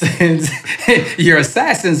assassins. Your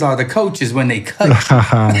assassins are the coaches when they cut you.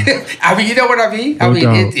 I mean, you know what I mean? No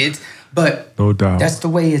doubt. But no doubt. That's the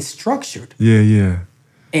way it's structured. Yeah.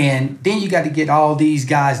 And then you got to get all these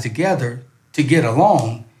guys together to get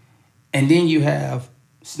along. And then you have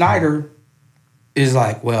Snyder is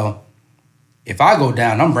like, well, if I go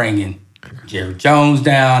down, I'm bringing Jerry Jones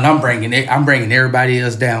down. I'm bringing everybody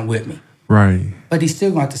else down with me. Right. But he's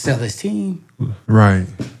still going to have to sell his team. Right.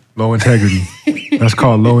 Low integrity. That's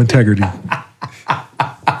called low integrity.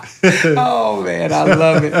 Oh, man, I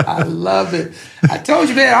love it. I love it. I told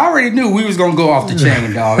you, man, I already knew we was going to go off the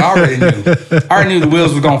chain, dog. I already knew the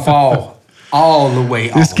wheels was going to fall all the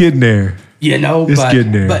way off. It's getting there. You know, it's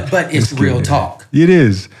getting there. But it's real talk. It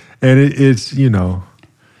is. And it's, you know,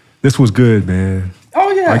 this was good, man.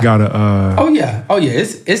 Oh, yeah. I got to... Oh, yeah.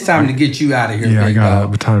 It's time to get you out of here, yeah, big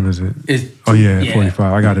dog. What time is it? It's 45.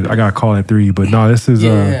 I got to call at 3. But no, this is...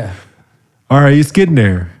 all right, it's getting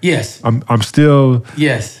there. Yes. I'm still...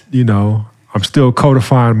 Yes. You know, I'm still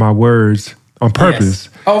codifying my words on purpose.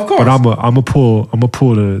 Yes. Oh, of course. But I'm gonna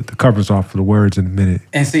pull the covers off of the words in a minute.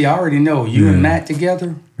 And see, I already know you and Matt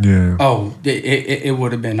together. Yeah. Oh, it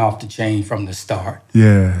would have been off the chain from the start.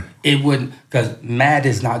 Yeah. It wouldn't, because Matt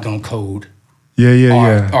is not gonna code.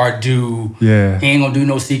 Or do. Yeah. He ain't gonna do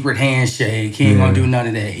no secret handshake. He ain't gonna do none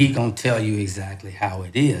of that. He gonna tell you exactly how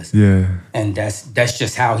it is. Yeah. And that's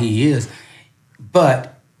just how he is.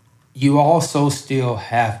 But you also still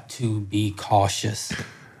have to be cautious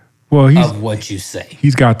of what you say.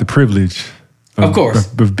 He's got the privilege of course.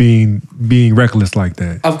 Of being reckless like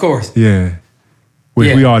that. Of course. Yeah.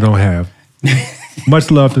 Which we all don't have. Much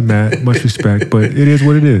love to Matt, much respect, but it is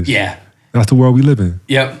what it is. Yeah. That's the world we live in.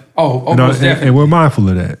 Yep. Most definitely. And we're mindful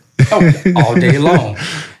of that. All day long.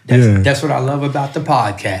 That's what I love about the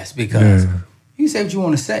podcast, because you say what you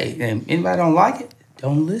want to say, and anybody don't like it,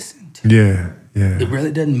 don't listen to it. Yeah. It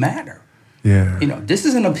really doesn't matter. Yeah. You know, this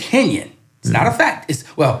is an opinion. It's not a fact.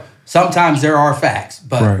 Sometimes there are facts,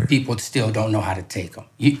 but people still don't know how to take them.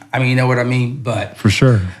 You know what I mean? But for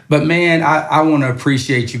sure. But man, I want to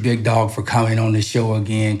appreciate you, big dog, for coming on the show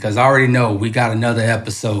again, because I already know we got another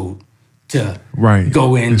episode to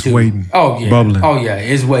go into. It's waiting. Oh yeah. Bubbling. Oh yeah,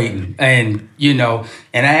 it's waiting. And you know,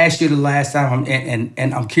 and I asked you the last time,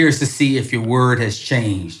 and I'm curious to see if your word has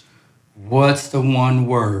changed. What's the one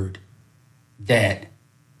word that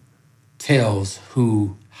tells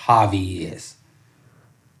who Javi is?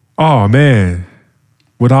 Oh man,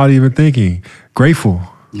 without even thinking, grateful.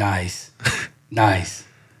 Nice.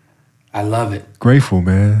 I love it. Grateful,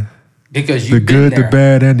 man. Because the good, the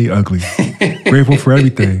bad, and the ugly. Grateful for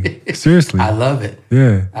everything. Seriously. I love it.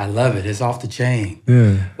 Yeah. I love it. It's off the chain.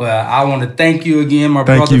 Yeah. Well, I want to thank you again, my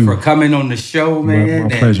brother, for coming on the show, man. My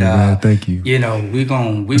pleasure, man. Thank you. You know, we're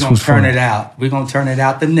gonna turn it out. We're gonna turn it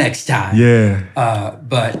out the next time. Yeah.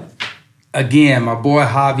 But again, my boy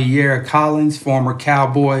Javiar Collins, former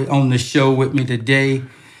Cowboy, on the show with me today,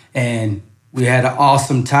 and we had an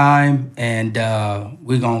awesome time. And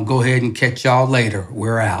we're gonna go ahead and catch y'all later.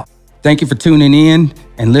 We're out. Thank you for tuning in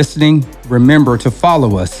and listening. Remember to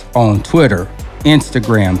follow us on Twitter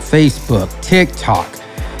Instagram, Facebook, TikTok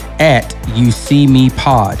at You See Me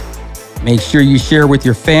Pod. Make sure you share with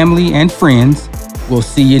your family and friends. We'll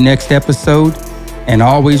see you next episode. And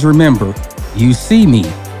always remember, you see me,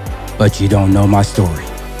 but you don't know my story.